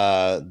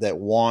that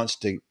wants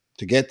to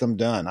get them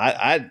done.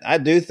 I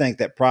do think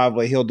that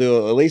probably he'll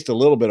do at least a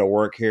little bit of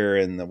work here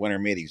in the winter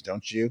meetings,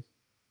 don't you?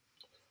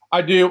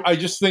 I do. I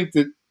just think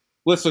that,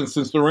 listen,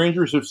 since the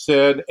Rangers have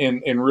said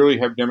and really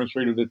have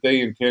demonstrated that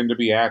they intend to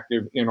be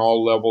active in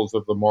all levels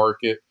of the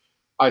market,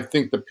 I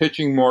think the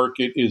pitching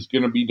market is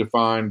going to be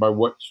defined by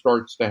what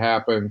starts to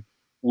happen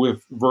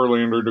with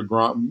Verlander,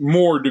 DeGrom,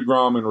 more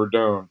DeGrom and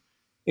Rodon.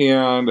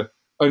 And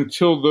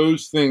until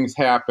those things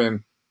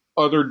happen,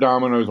 other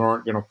dominoes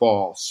aren't going to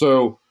fall.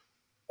 So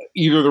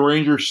either the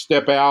Rangers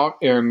step out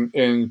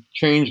and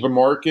change the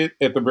market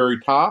at the very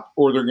top,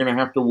 or they're going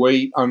to have to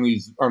wait on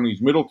these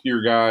middle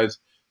tier guys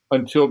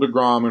until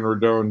DeGrom and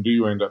Rodon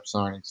do end up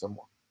signing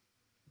someone.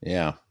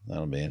 Yeah,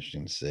 that'll be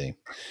interesting to see.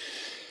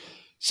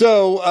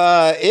 So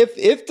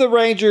if the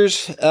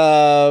Rangers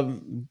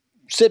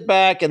sit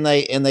back and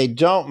they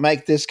don't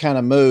make this kind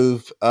of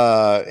move,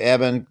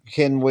 Evan,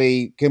 can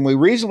we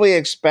reasonably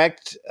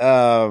expect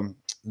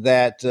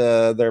that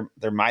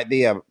there might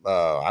be a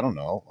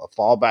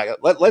fallback?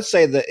 Let's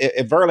say that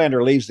if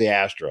Verlander leaves the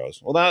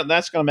Astros, well,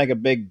 that's going to make a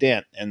big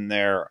dent in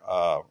their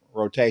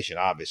rotation.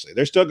 Obviously,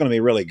 they're still going to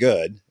be really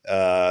good.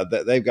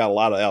 They've got a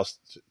lot of else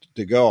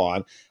to go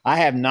on. I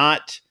have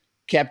not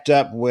kept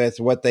up with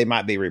what they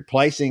might be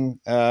replacing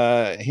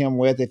him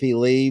with if he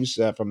leaves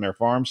from their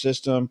farm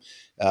system.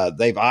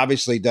 They've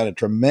obviously done a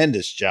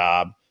tremendous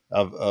job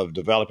of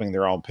developing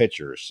their own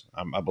pitchers.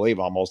 I believe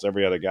almost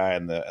every other guy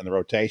in the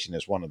rotation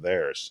is one of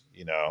theirs.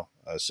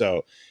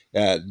 So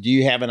do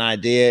you have an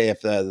idea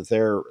if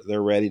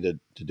they're ready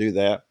to do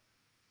that?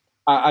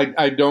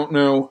 I don't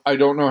know. I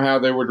don't know how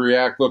they would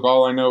react. Look,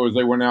 all I know is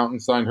they went out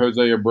and signed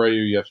Jose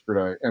Abreu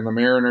yesterday, and the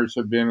Mariners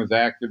have been as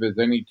active as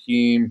any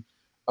team.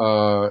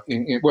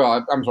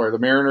 The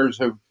Mariners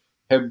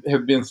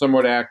have been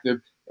somewhat active,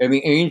 and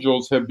the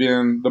Angels have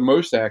been the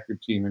most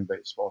active team in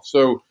baseball.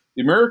 So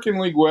the American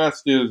League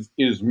West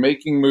is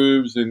making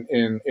moves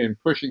and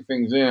pushing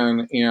things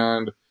in,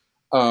 and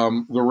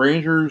the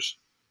Rangers.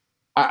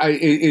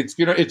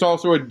 It's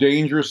also a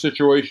dangerous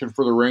situation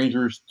for the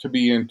Rangers to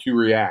be in to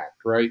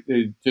react, right?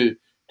 To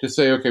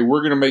say, okay,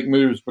 we're going to make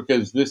moves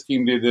because this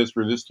team did this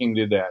or this team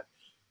did that.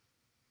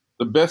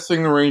 The best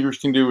thing the Rangers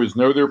can do is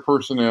know their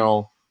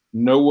personnel,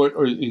 know what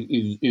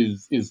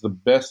is the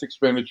best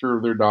expenditure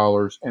of their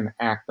dollars, and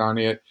act on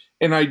it.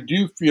 And I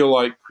do feel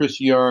like Chris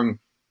Young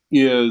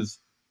is,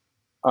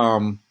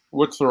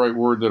 what's the right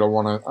word that I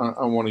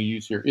want to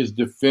use here? Is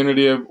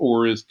definitive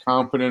or is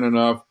confident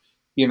enough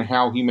in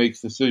how he makes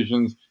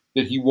decisions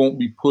that he won't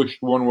be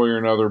pushed one way or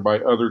another by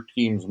other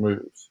teams'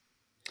 moves.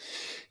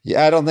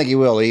 Yeah, I don't think he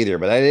will either,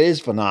 but it is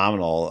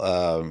phenomenal.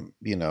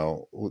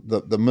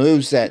 The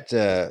moves that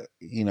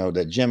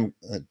that Jim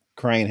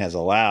Crane has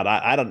allowed.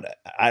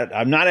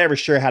 I'm not ever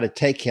sure how to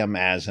take him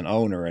as an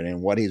owner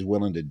and what he's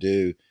willing to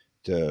do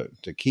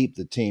to keep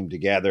the team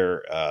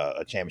together,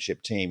 a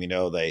championship team.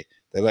 They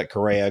let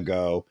Correa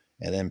go,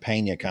 and then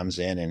Pena comes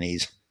in, and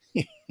he's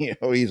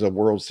he's a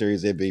World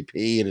Series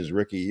MVP in his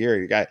rookie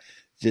year.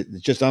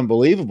 It's just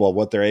unbelievable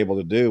what they're able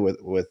to do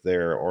with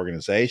their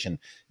organization.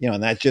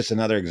 And that's just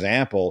another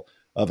example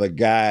of a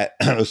guy,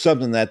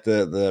 something that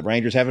the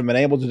Rangers haven't been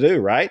able to do,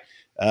 right?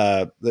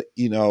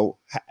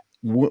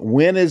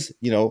 When is,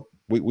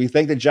 we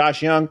think that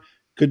Josh Young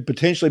could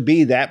potentially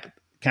be that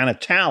kind of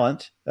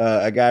talent,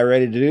 a guy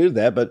ready to do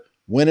that, but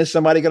when is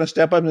somebody going to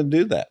step up and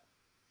do that?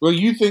 Well,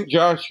 you think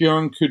Josh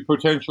Young could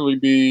potentially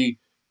be,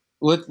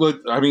 let's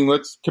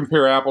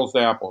compare apples to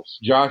apples.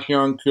 Josh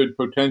Young could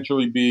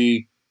potentially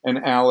be an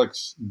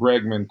Alex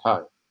Bregman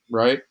type,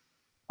 right?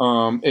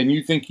 And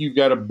you think you've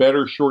got a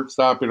better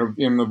shortstop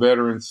in the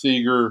veteran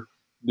Seager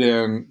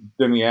than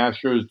the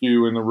Astros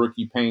do in the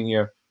rookie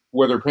Pena.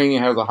 Whether Pena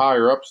has a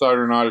higher upside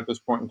or not at this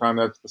point in time,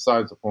 that's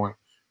besides the point.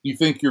 You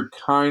think you're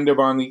kind of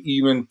on the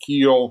even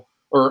keel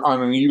or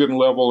on an even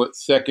level at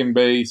second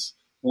base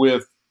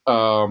with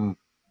Semien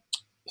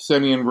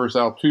versus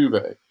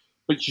Altuve.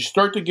 But you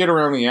start to get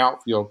around the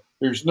outfield.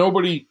 There's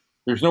nobody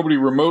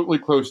remotely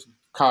close to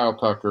Kyle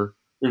Tucker.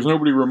 There's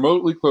nobody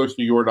remotely close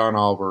to Yordan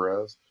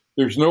Alvarez.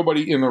 There's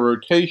nobody in the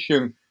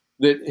rotation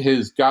that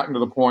has gotten to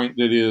the point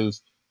that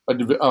is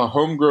a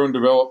homegrown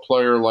developed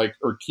player like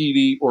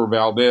Urquidy or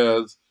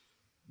Valdez.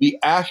 The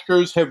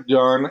Astros have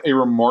done a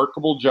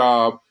remarkable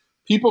job.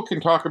 People can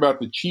talk about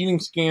the cheating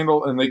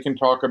scandal and they can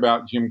talk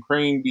about Jim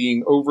Crane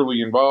being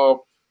overly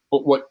involved,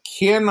 but what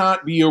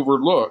cannot be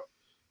overlooked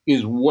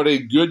is what a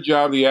good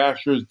job the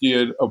Astros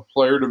did of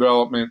player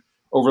development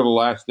over the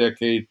last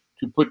decade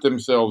to put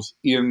themselves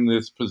in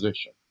this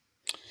position.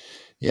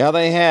 Yeah,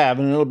 they have,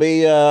 and it'll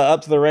be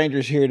up to the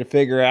Rangers here to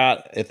figure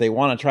out if they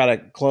want to try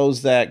to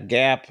close that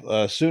gap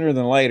sooner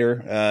than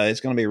later. It's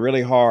going to be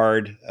really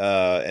hard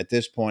at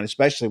this point,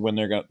 especially when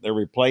they're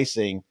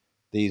replacing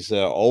these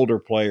older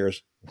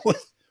players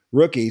with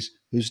rookies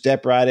who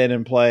step right in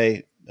and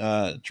play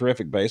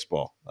terrific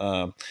baseball.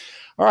 All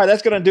right,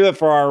 that's going to do it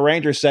for our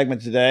Rangers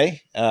segment today.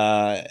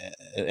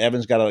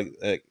 Evan's got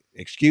to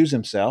excuse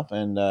himself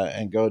and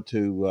go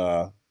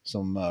to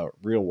some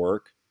real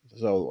work.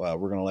 So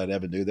we're going to let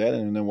Evan do that,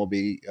 and then we'll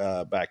be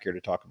back here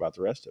to talk about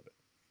the rest of it.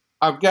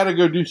 I've got to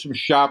go do some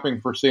shopping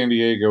for San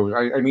Diego.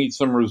 I need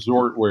some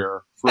resort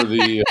wear for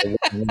the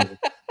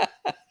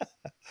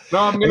No,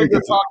 I'm going to go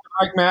talk to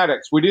Mike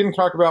Maddox. We didn't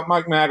talk about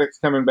Mike Maddox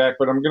coming back,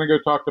 but I'm going to go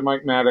talk to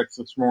Mike Maddox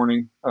this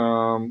morning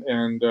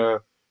and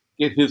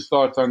get his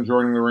thoughts on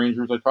joining the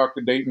Rangers. I talked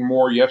to Dayton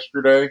Moore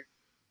yesterday,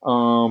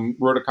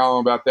 wrote a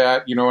column about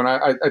that. And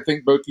I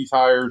think both these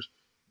hires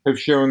have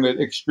shown that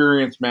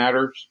experience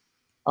matters.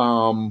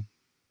 And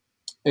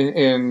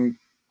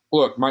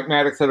look, Mike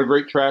Maddox had a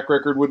great track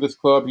record with this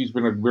club. He's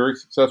been a very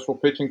successful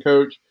pitching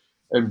coach,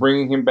 and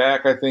bringing him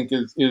back, I think,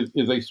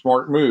 is a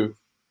smart move.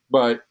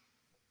 But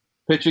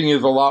pitching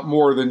is a lot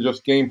more than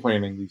just game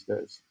planning these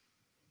days.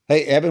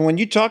 Hey, Evan, when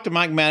you talk to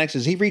Mike Maddox,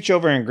 does he reach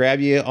over and grab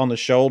you on the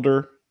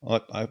shoulder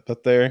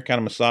up there, kind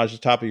of massage the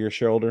top of your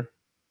shoulder?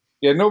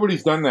 Yeah,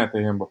 nobody's done that to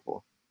him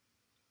before.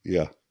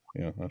 Yeah,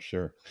 I'm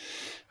sure.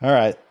 All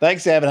right.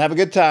 Thanks, Evan. Have a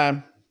good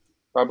time.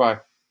 Bye-bye.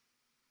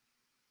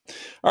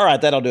 All right,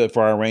 that'll do it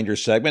for our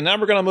Rangers segment. Now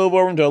we're going to move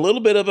over into a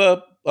little bit of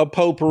a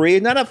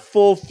potpourri, not a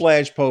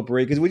full-fledged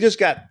potpourri, because we just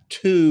got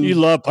two. You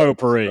love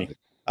potpourri.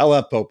 I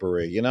love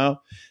potpourri.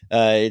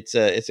 It's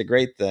a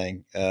great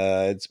thing,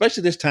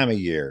 especially this time of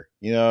year.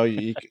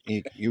 You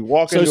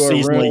walk into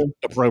a room,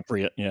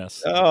 appropriate.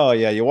 Yes. Oh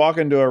yeah, you walk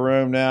into a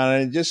room now,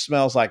 and it just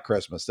smells like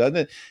Christmas, doesn't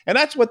it? And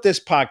that's what this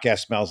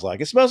podcast smells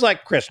like. It smells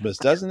like Christmas,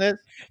 doesn't it?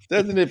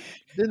 Doesn't it?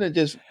 Didn't it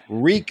just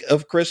reek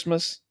of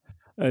Christmas?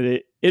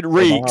 It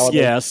reeks,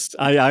 yes.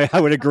 I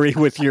would agree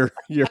with your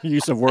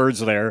use of words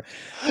there.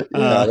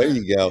 Yeah, there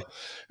you go.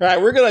 All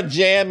right, we're going to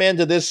jam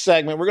into this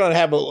segment. We're going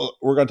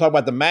to talk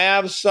about the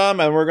Mavs some,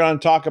 and we're going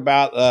to talk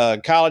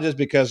about colleges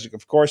because,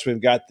 of course,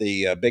 we've got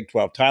the Big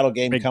 12 title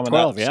game coming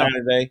up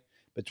Saturday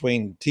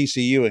between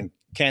TCU and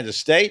Kansas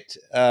State,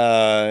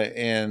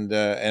 and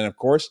of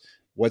course,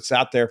 what's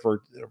out there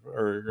for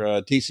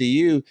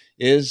TCU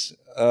is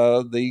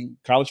the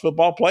college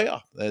football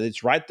playoff.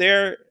 It's right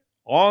there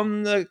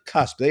on the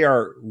cusp. They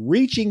are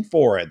reaching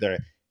for it.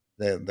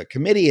 The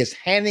committee is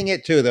handing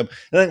it to them,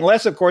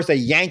 unless, of course, they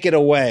yank it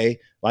away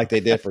like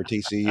they did for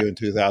TCU in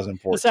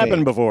 2014. It's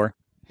happened before.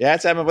 Yeah,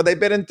 it's happened, but they've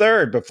been in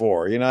third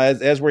before.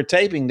 As we're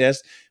taping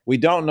this, we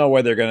don't know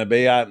where they're going to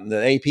be.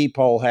 The AP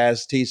poll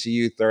has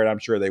TCU third. I'm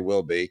sure they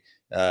will be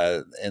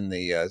in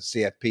the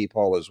CFP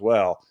poll as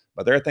well.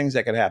 But there are things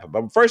that could happen.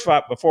 But first of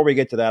all, before we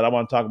get to that, I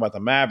want to talk about the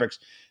Mavericks.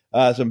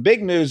 Some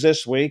big news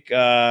this week.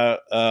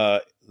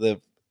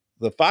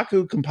 The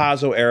Facu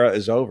Campazzo era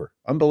is over.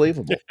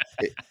 Unbelievable.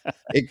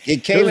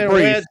 It came and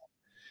went,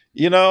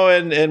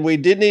 and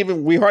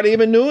we hardly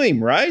even knew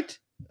him, right?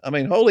 I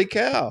mean, holy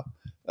cow.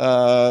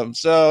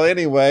 So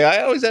anyway,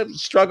 I always have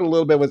struggled a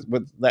little bit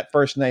with that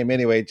first name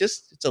anyway.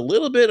 Just, it's a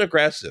little bit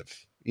aggressive,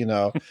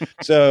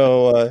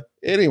 So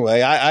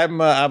anyway, I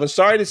was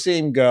sorry to see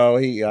him go.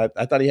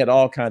 I thought he had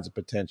all kinds of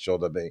potential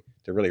to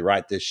really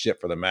right this ship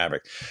for the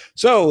Mavericks.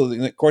 So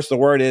of course the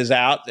word is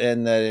out,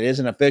 and it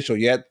isn't official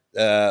yet,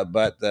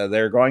 but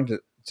they're going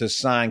to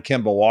sign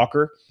Kemba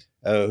Walker,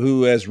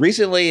 who as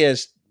recently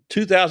as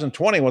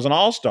 2020 was an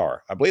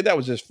All-Star. I believe that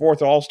was his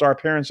fourth All-Star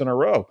appearance in a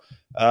row.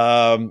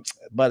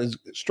 But has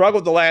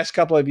struggled the last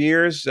couple of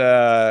years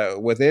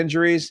with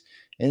injuries.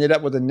 Ended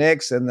up with the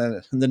Knicks, and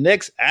the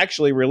Knicks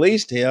actually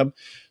released him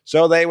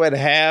so they would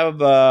have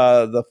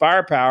the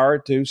firepower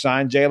to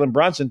sign Jalen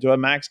Brunson to a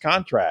max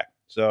contract.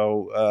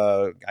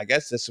 So I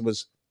guess this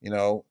was,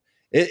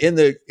 in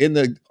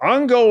the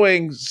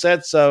ongoing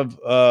sets of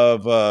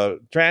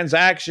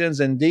transactions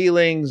and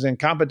dealings and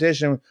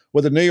competition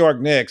with the New York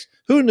Knicks.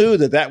 Who knew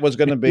that was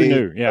going to be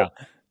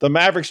the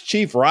Mavericks'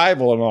 chief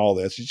rival in all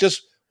this? It's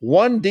just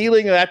one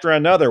dealing after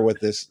another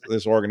with this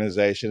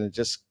organization. It's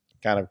just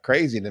kind of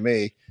crazy to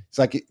me. It's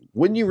like,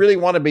 wouldn't you really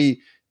want to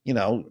be,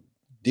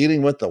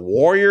 dealing with the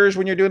Warriors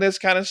when you're doing this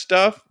kind of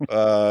stuff?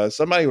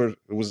 Somebody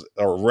was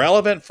a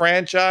relevant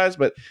franchise,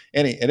 but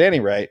at any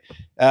rate,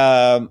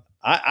 I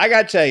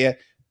got to tell you,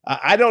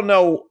 I don't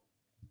know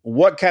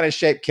what kind of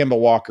shape Kemba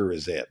Walker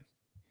is in.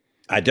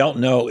 I don't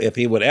know if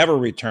he would ever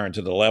return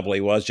to the level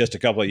he was just a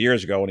couple of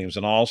years ago when he was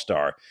an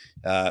All-Star.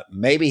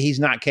 Maybe he's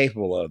not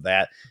capable of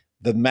that.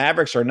 The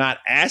Mavericks are not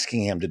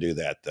asking him to do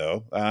that,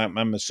 though.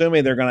 I'm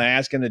assuming they're going to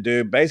ask him to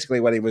do basically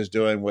what he was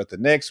doing with the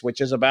Knicks, which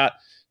is about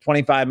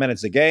 25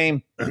 minutes a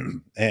game.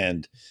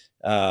 And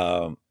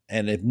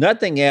if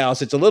nothing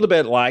else, it's a little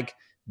bit like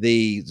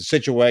the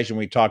situation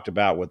we talked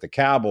about with the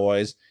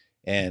Cowboys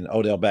and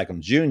Odell Beckham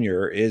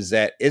Jr. is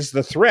that it's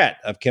the threat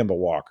of Kemba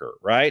Walker,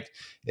 right?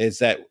 Is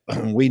that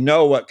we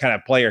know what kind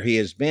of player he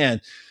has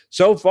been.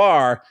 So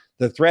far,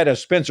 the threat of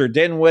Spencer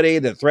Dinwiddie,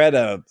 the threat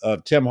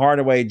of Tim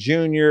Hardaway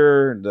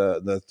Jr.,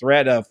 the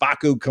threat of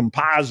Facu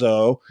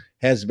Campazzo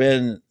has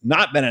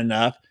not been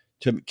enough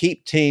to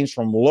keep teams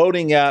from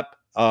loading up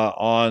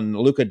on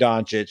Luka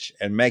Doncic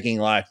and making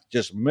life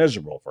just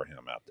miserable for him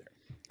out there.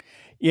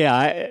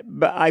 Yeah,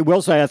 but I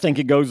will say I think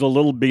it goes a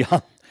little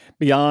beyond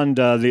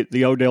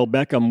the Odell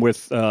Beckham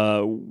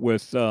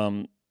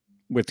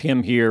with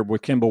him here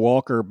with Kemba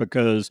Walker,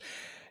 because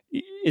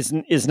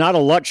is not a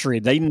luxury.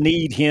 They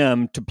need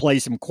him to play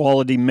some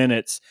quality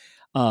minutes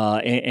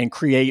and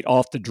create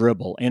off the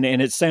dribble. And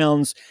it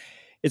sounds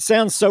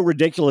so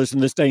ridiculous in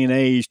this day and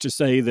age to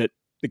say that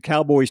the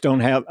Cowboys don't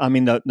have,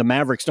 the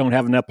Mavericks don't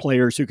have enough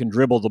players who can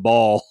dribble the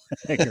ball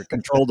or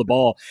control the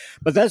ball.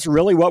 But that's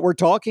really what we're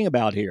talking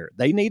about here.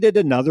 They needed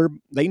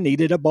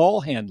a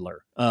ball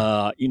handler.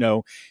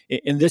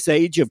 In this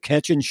age of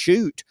catch and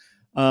shoot,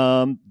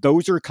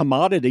 those are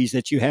commodities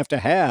that you have to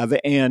have,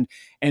 and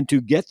to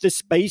get the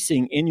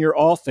spacing in your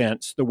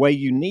offense the way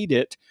you need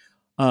it,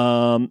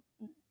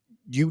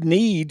 you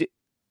need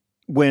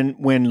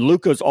when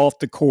Luka's off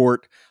the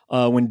court,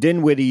 when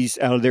Dinwiddie's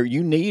out of there,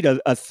 you need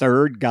a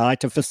third guy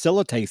to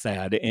facilitate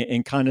that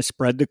and kind of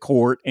spread the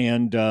court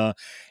and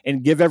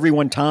give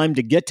everyone time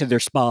to get to their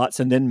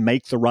spots and then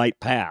make the right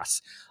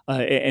pass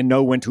and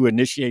know when to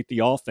initiate the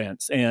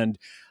offense. And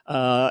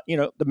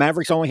the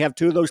Mavericks only have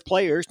two of those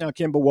players. Now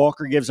Kemba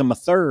Walker gives them a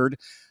third.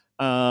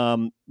 I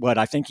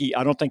don't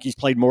think he's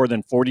played more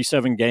than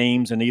 47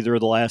 games in either of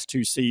the last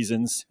two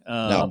seasons.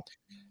 No.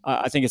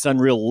 I think it's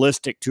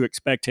unrealistic to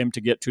expect him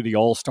to get to the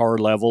all-star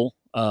level,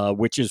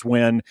 which is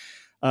when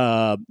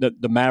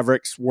the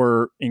Mavericks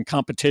were in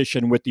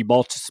competition with the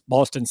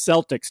Boston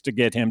Celtics to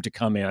get him to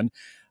come in.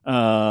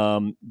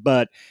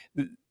 But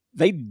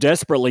they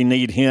desperately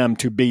need him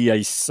to be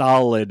a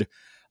solid,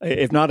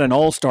 if not an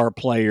all-star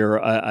player,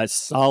 a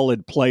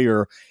solid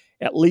player,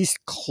 at least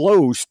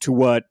close to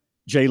what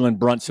Jalen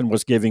Brunson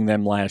was giving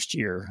them last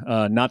year.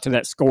 Not to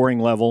that scoring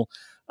level,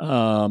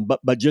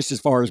 but just as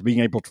far as being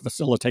able to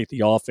facilitate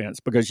the offense,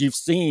 because you've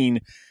seen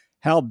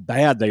how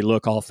bad they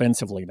look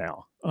offensively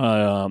now.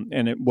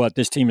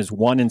 This team is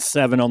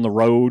 1-7 on the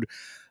road.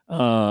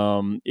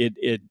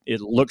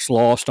 It looks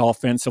lost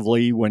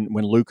offensively when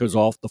Luka's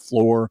off the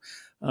floor.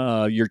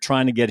 You're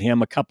trying to get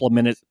him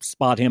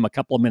spot him a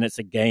couple of minutes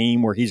a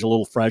game where he's a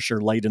little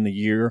fresher late in the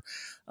year.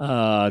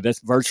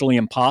 That's virtually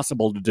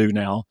impossible to do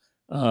now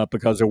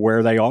because of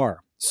where they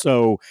are.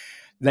 So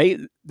they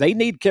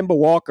need Kemba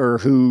Walker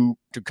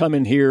to come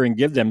in here and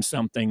give them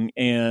something,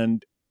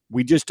 and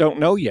we just don't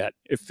know yet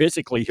if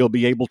physically he'll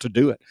be able to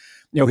do it.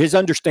 His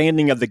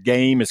understanding of the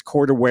game, his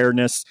court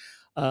awareness.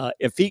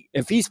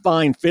 If he's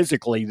fine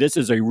physically, this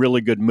is a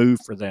really good move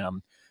for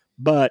them.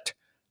 But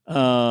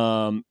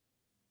could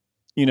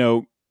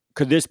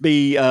this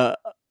be a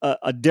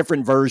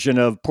different version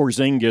of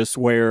Porzingis,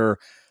 where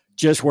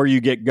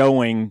you get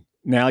going,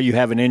 now you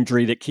have an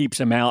injury that keeps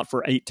him out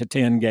for 8 to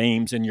 10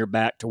 games, and you're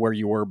back to where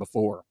you were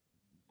before?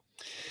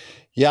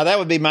 Yeah, that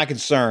would be my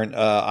concern.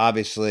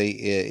 Obviously,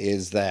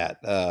 is that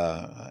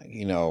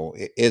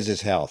is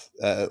his health.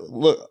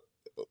 Look,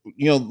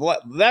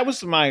 that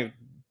was my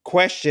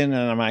question,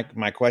 and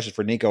my question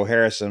for Nico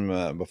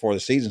Harrison before the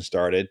season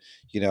started.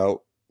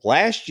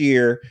 Last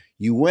year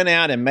you went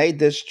out and made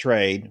this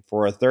trade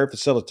for a third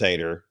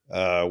facilitator,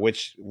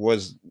 which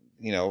was,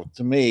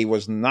 to me,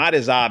 was not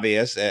as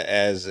obvious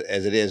as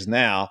it is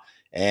now,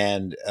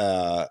 and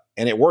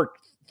it worked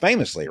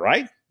famously,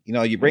 right?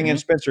 You bring in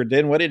Spencer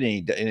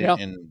Dinwiddie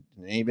and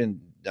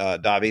even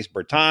Davis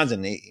Bertans,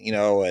 and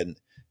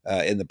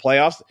in the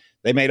playoffs,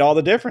 they made all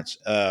the difference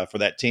for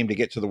that team to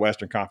get to the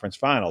Western Conference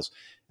Finals.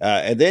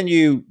 And then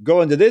you go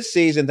into this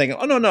season thinking,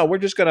 oh no, we're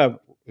just gonna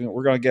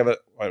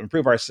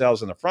improve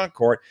ourselves in the front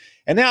court.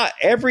 And now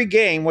every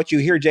game, what you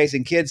hear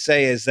Jason Kidd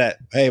say is that,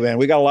 hey man,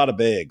 we got a lot of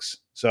bigs.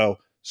 So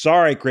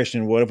sorry,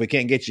 Christian Wood, if we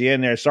can't get you in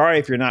there. Sorry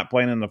if you're not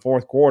playing in the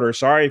fourth quarter.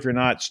 Sorry if you're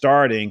not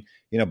starting.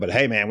 But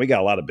hey man, we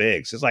got a lot of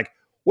bigs. It's like,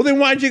 well, then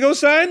why'd you go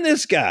sign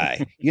this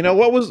guy?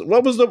 What was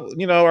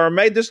the, or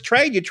made this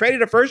trade? You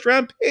traded a first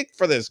round pick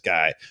for this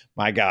guy.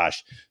 My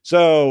gosh.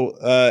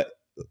 So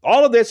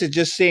all of this has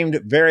just seemed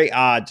very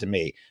odd to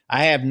me.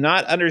 I have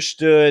not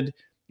understood,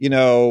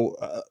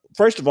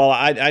 first of all,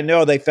 I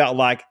know they felt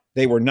like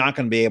they were not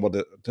going to be able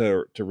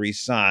to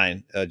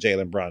re-sign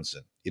Jalen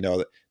Brunson.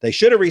 They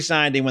should have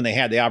re-signed him when they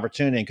had the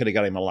opportunity and could have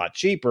got him a lot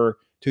cheaper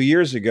 2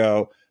 years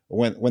ago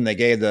when they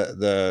gave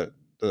the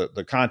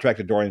contract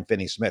to Dorian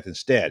Finney-Smith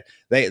instead.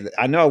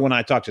 I know when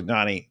I talked to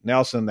Donnie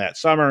Nelson that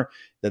summer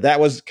that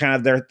was kind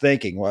of their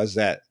thinking, was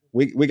that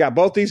we got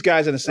both these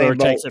guys in the same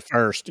boat. Takes it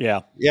first,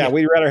 yeah.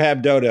 We'd rather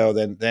have Dodo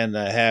than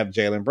have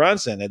Jalen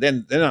Brunson, and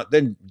then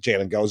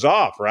Jalen goes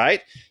off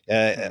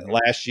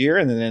last year,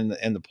 and then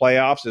in the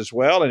playoffs as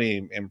well, and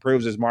he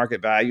improves his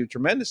market value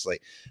tremendously.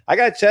 I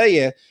got to tell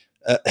you,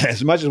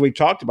 as much as we've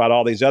talked about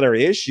all these other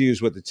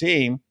issues with the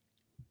team,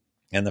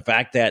 and the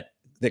fact that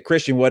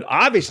Christian Wood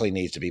obviously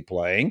needs to be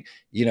playing,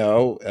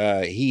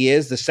 he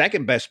is the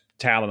second best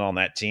talent on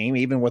that team,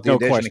 even with the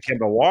addition of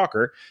Kemba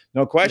Walker.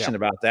 No question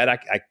about that.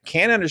 I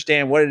can't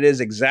understand what it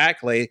is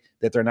exactly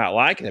that they're not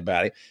liking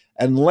about it,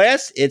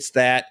 unless it's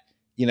that,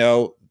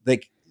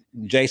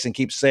 Jason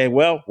keeps saying,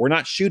 well, we're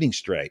not shooting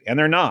straight. And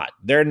they're not.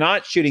 They're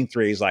not shooting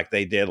threes like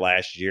they did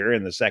last year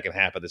in the second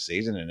half of the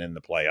season and in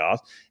the playoffs.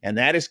 And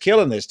that is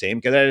killing this team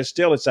because that is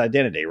still its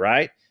identity,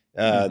 right?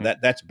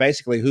 That's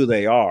basically who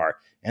they are.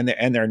 And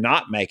they're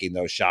not making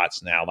those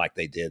shots now like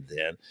they did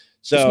then.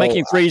 So just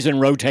making threes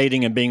and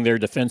rotating and being there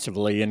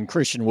defensively. And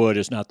Christian Wood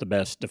is not the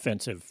best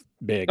defensive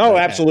big. Oh,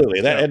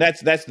 absolutely.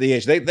 That's the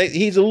issue.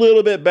 He's a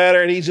little bit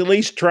better, and he's at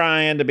least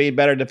trying to be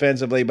better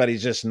defensively, but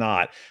he's just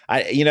not.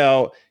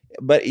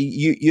 But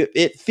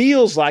it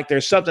feels like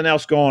there's something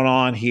else going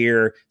on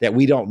here that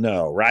we don't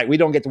know, right? We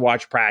don't get to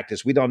watch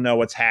practice. We don't know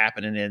what's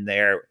happening in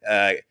there.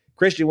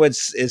 Christian Wood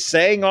is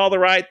saying all the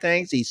right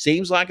things. He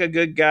seems like a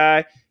good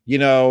guy,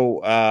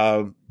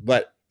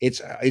 but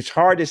it's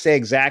hard to say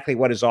exactly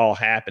what is all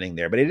happening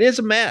there. But it is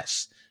a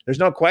mess. There's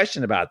no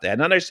question about that.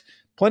 Now, there's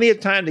plenty of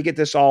time to get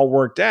this all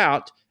worked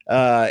out.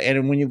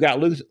 And when you've got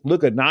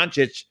Luka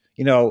Doncic,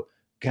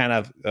 kind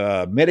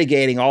of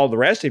mitigating all the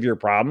rest of your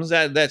problems,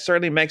 that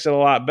certainly makes it a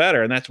lot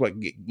better. And that's what,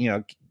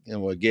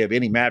 will give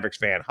any Mavericks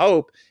fan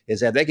hope,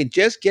 is that they can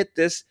just get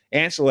this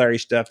ancillary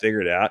stuff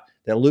figured out,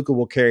 that Luka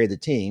will carry the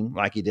team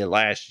like he did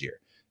last year.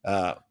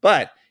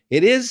 But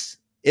it is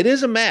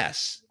a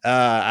mess.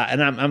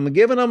 And I'm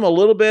giving them a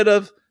little bit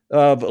of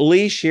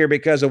leash here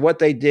because of what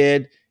they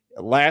did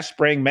last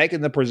spring,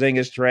 making the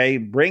Porzingis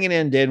trade, bringing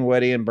in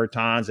Dinwiddie and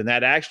Bertans, and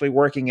that actually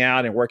working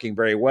out and working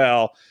very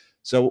well.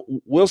 So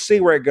we'll see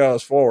where it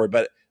goes forward.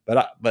 But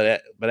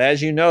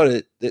as you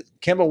noted,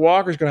 Kemba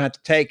Walker is going to have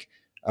to take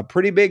a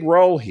pretty big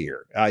role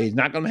here. He's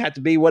not going to have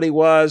to be what he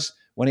was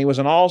when he was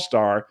an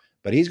all-star,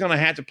 but he's going to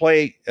have to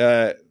play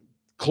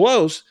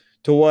close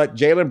to what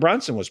Jalen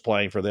Brunson was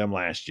playing for them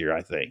last year.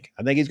 I think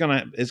it's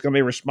going to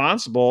be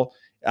responsible.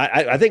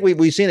 I think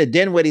we've seen that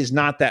Dinwiddie's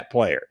not that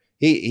player.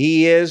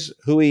 He is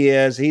who he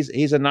is.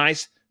 He's a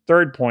nice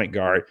third point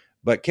guard,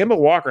 but Kemba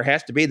Walker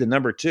has to be the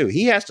number 2.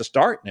 He has to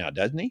start now,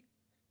 doesn't he?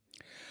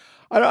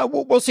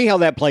 We'll see how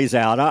that plays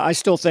out. I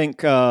still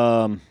think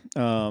we'll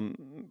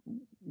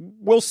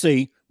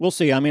see. We'll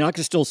see. I mean, I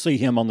can still see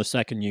him on the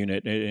second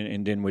unit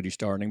in Dinwiddie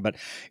starting. But,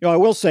 I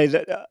will say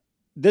that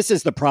this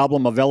is the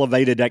problem of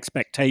elevated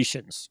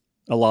expectations,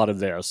 a lot of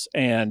this.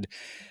 And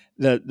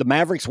the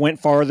Mavericks went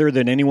farther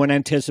than anyone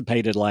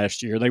anticipated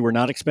last year. They were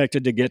not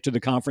expected to get to the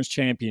conference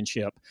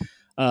championship.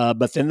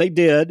 But then they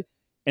did.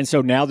 And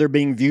so now they're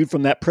being viewed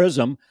from that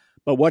prism.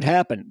 But what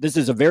happened? This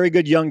is a very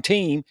good young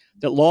team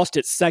that lost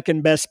its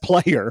second best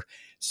player.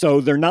 So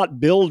they're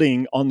not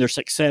building on their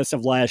success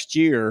of last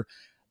year.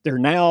 They're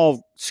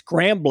now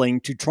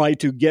scrambling to try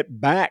to get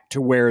back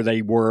to where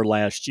they were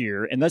last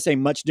year. And that's a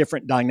much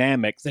different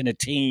dynamic than a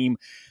team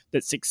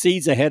that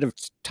succeeds ahead of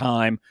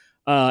time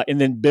and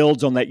then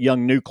builds on that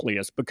young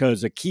nucleus,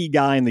 because a key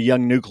guy in the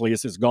young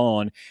nucleus is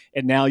gone.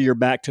 And now you're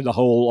back to the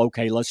whole,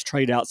 okay, let's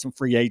trade out some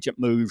free agent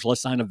moves.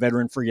 Let's sign a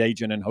veteran free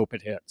agent and hope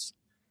it hits.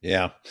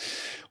 Yeah.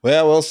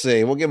 Well, we'll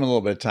see. We'll give them a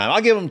little bit of time.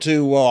 I'll give them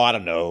to, I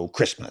don't know,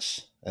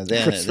 Christmas. And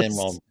then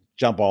we'll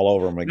jump all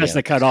over them again. That's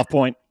the cutoff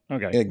point.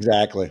 Okay.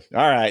 Exactly.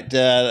 All right.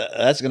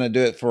 That's going to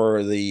do it for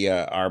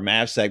our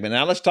Mavs segment.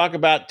 Now let's talk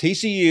about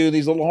TCU.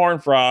 These little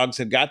Horned Frogs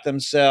have got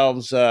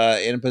themselves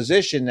in a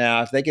position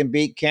now, if they can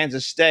beat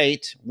Kansas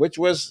State, which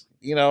was,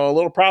 a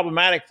little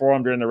problematic for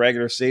them during the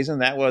regular season.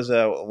 That was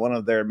one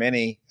of their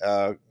many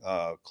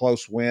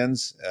close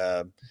wins.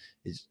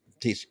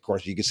 Of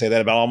course, you could say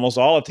that about almost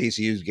all of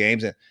TCU's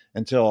games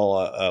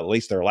until at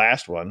least their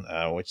last one,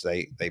 which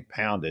they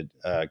pounded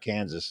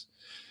Kansas.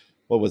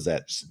 What was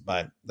that?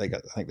 I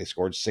think they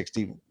scored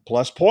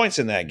 60-plus points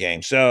in that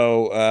game.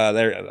 So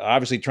they're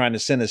obviously trying to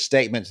send a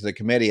statement to the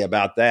committee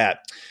about that.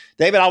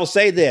 David, I will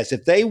say this.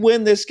 If they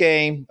win this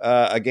game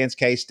against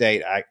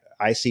K-State,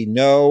 I see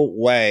no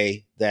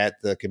way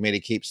that the committee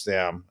keeps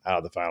them out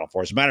of the Final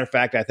Four. As a matter of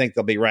fact, I think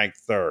they'll be ranked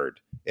third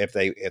if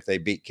they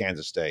beat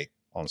Kansas State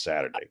on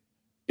Saturday.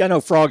 I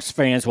know Frogs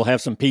fans will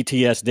have some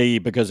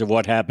PTSD because of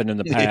what happened in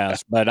the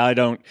past, but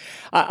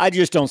I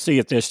just don't see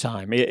it this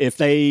time. If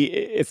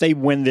they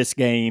win this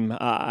game,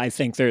 I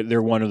think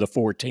they're one of the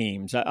 4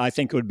 teams. I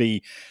think it would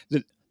be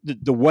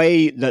the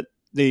way that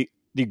the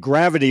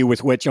gravity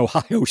with which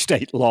Ohio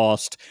State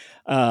lost,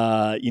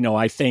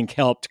 I think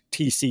helped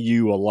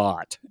TCU a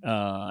lot.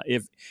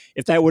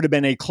 If that would have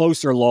been a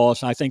closer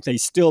loss, I think they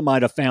still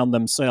might have found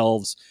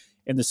themselves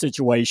in the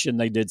situation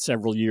they did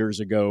several years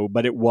ago,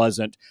 but it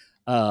wasn't.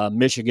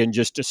 Michigan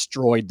just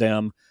destroyed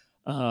them.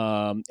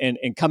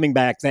 And coming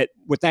back, that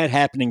with that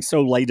happening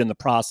so late in the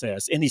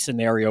process, any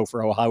scenario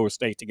for Ohio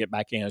State to get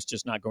back in is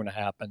just not going to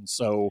happen.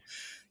 So,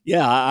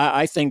 yeah,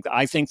 I think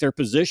they're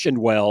positioned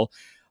well,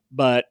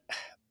 but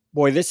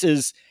boy, this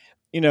is,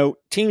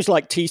 teams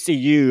like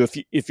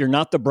TCU. If you're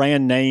not the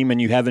brand name and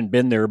you haven't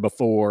been there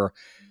before,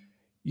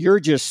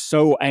 you're just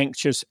so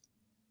anxious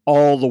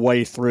all the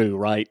way through,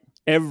 right?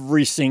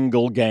 Every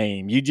single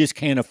game, you just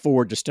can't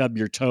afford to stub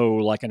your toe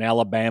like an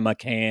Alabama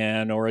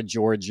can or a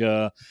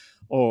Georgia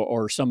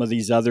or some of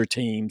these other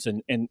teams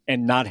and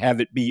not have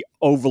it be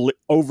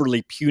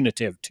overly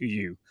punitive to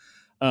you.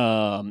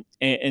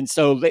 And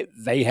so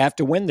they have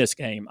to win this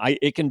game.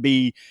 It can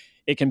be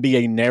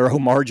a narrow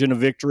margin of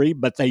victory,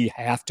 but they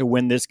have to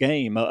win this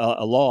game.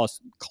 A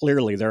loss,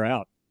 clearly they're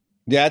out.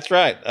 Yeah, that's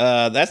right.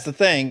 That's the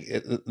thing.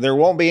 There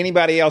won't be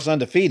anybody else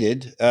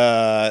undefeated.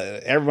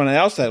 Everyone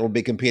else that will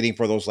be competing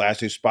for those last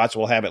two spots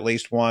will have at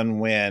least one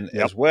win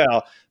as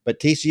well. But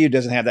TCU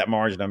doesn't have that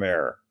margin of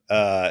error.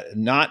 Because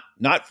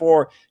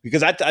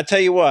I tell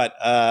you what,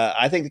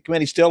 I think the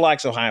committee still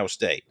likes Ohio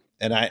State,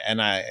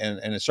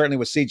 and certainly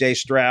with C.J.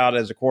 Stroud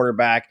as a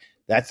quarterback,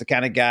 that's the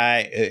kind of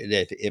guy.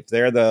 If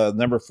they're the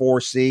number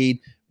 4 seed,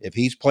 if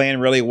he's playing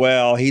really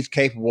well, he's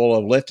capable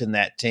of lifting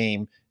that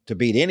team to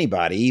beat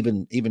anybody,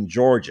 even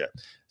Georgia.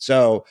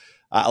 So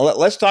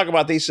let's talk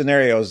about these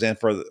scenarios then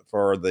for the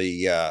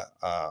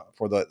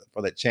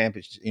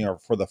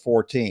championship, for the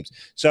 4 teams.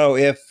 So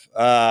if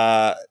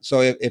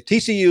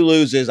TCU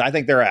loses, I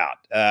think they're out.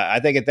 I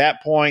think at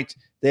that point,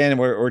 then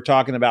we're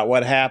talking about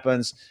what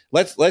happens.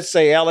 Let's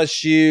say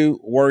LSU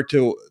were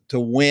to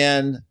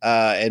win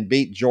and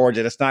beat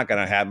Georgia. That's not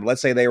going to happen.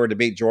 Let's say they were to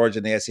beat Georgia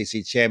in the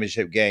SEC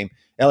championship game.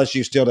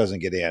 LSU still doesn't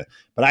get in,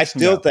 but I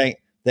still think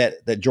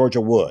that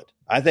Georgia would.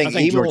 I think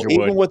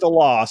even with the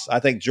loss,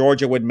 I think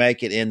Georgia would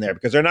make it in there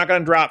because they're not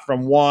going to drop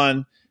from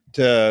 1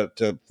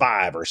 to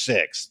 5 or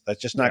 6. That's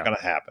just not going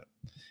to happen.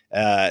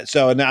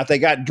 So now if they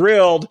got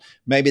drilled,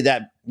 maybe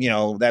that'd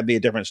be a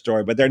different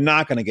story, but they're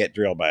not going to get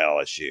drilled by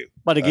LSU.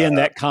 But again,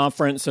 that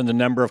conference and the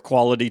number of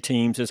quality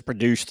teams has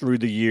produced through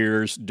the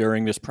years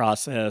during this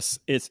process,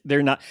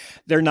 they're not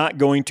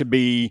going to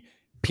be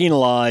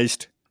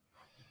penalized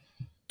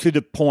to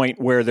the point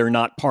where they're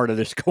not part of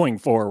this going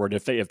forward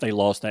if they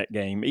lost that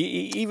game,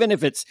 even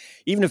if it's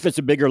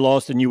a bigger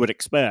loss than you would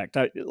expect.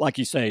 Like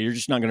you say, you're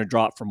just not going to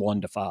drop from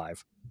 1 to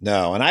 5.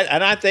 No, and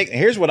I think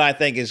here's what I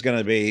think is going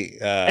to be.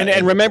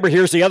 And remember,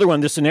 here's the other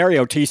one. This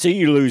scenario,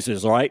 TCU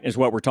loses, right, is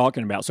what we're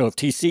talking about. So if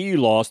TCU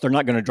lost, they're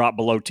not going to drop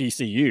below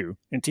TCU,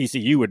 and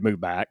TCU would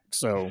move back.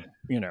 So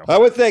I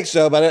would think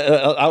so, but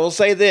I will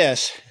say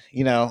this,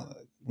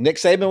 Nick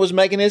Saban was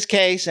making his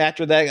case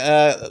after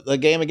that the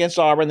game against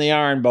Auburn, the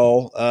Iron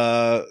Bowl.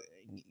 2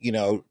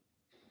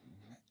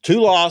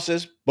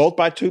 losses, both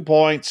by 2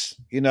 points.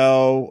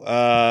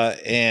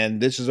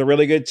 And this is a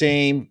really good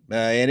team,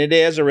 and it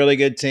is a really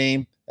good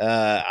team.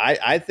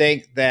 I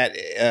think that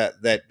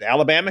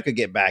Alabama could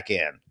get back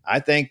in. I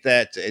think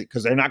that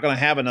because they're not going to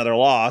have another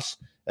loss,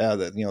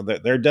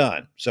 they're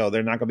done, so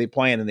they're not going to be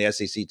playing in the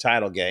SEC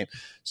title game.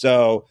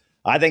 So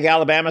I think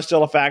Alabama's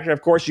still a factor.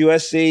 Of course,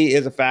 USC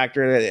is a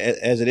factor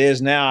as it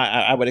is now.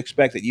 I would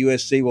expect that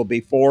USC will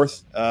be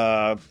 4th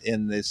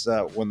in this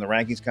when the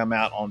rankings come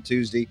out on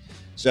Tuesday.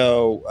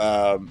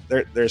 So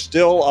there's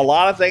still a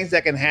lot of things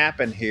that can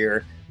happen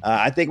here.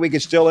 I think we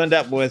could still end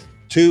up with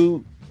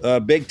 2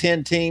 Big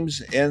Ten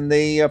teams in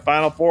the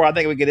Final Four. I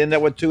think we could end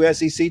up with 2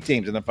 SEC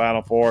teams in the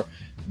Final Four.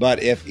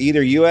 But if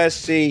either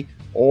USC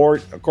or,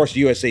 of course,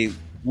 USC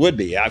would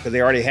be out because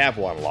they already have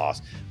 1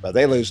 loss. But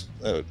they lose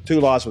 2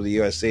 losses with the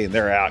USC and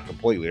they're out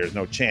completely. There's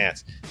no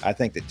chance. I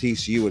think that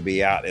TCU would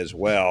be out as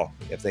well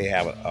if they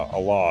have a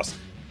loss.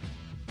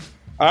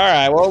 All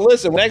right. Well,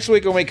 listen, next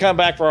week when we come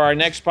back for our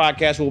next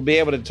podcast, we'll be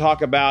able to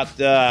talk about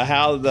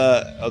how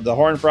the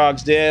Horned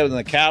Frogs did and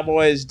the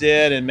Cowboys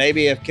did, and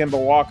maybe if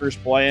Kemba Walker's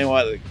playing,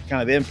 what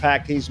kind of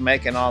impact he's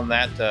making on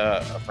that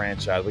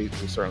franchise. We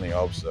certainly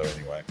hope so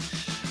anyway.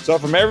 So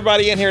from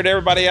everybody in here to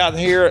everybody out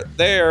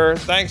there,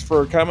 thanks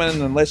for coming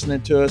and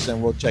listening to us,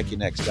 and we'll check you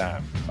next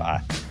time.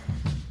 Bye.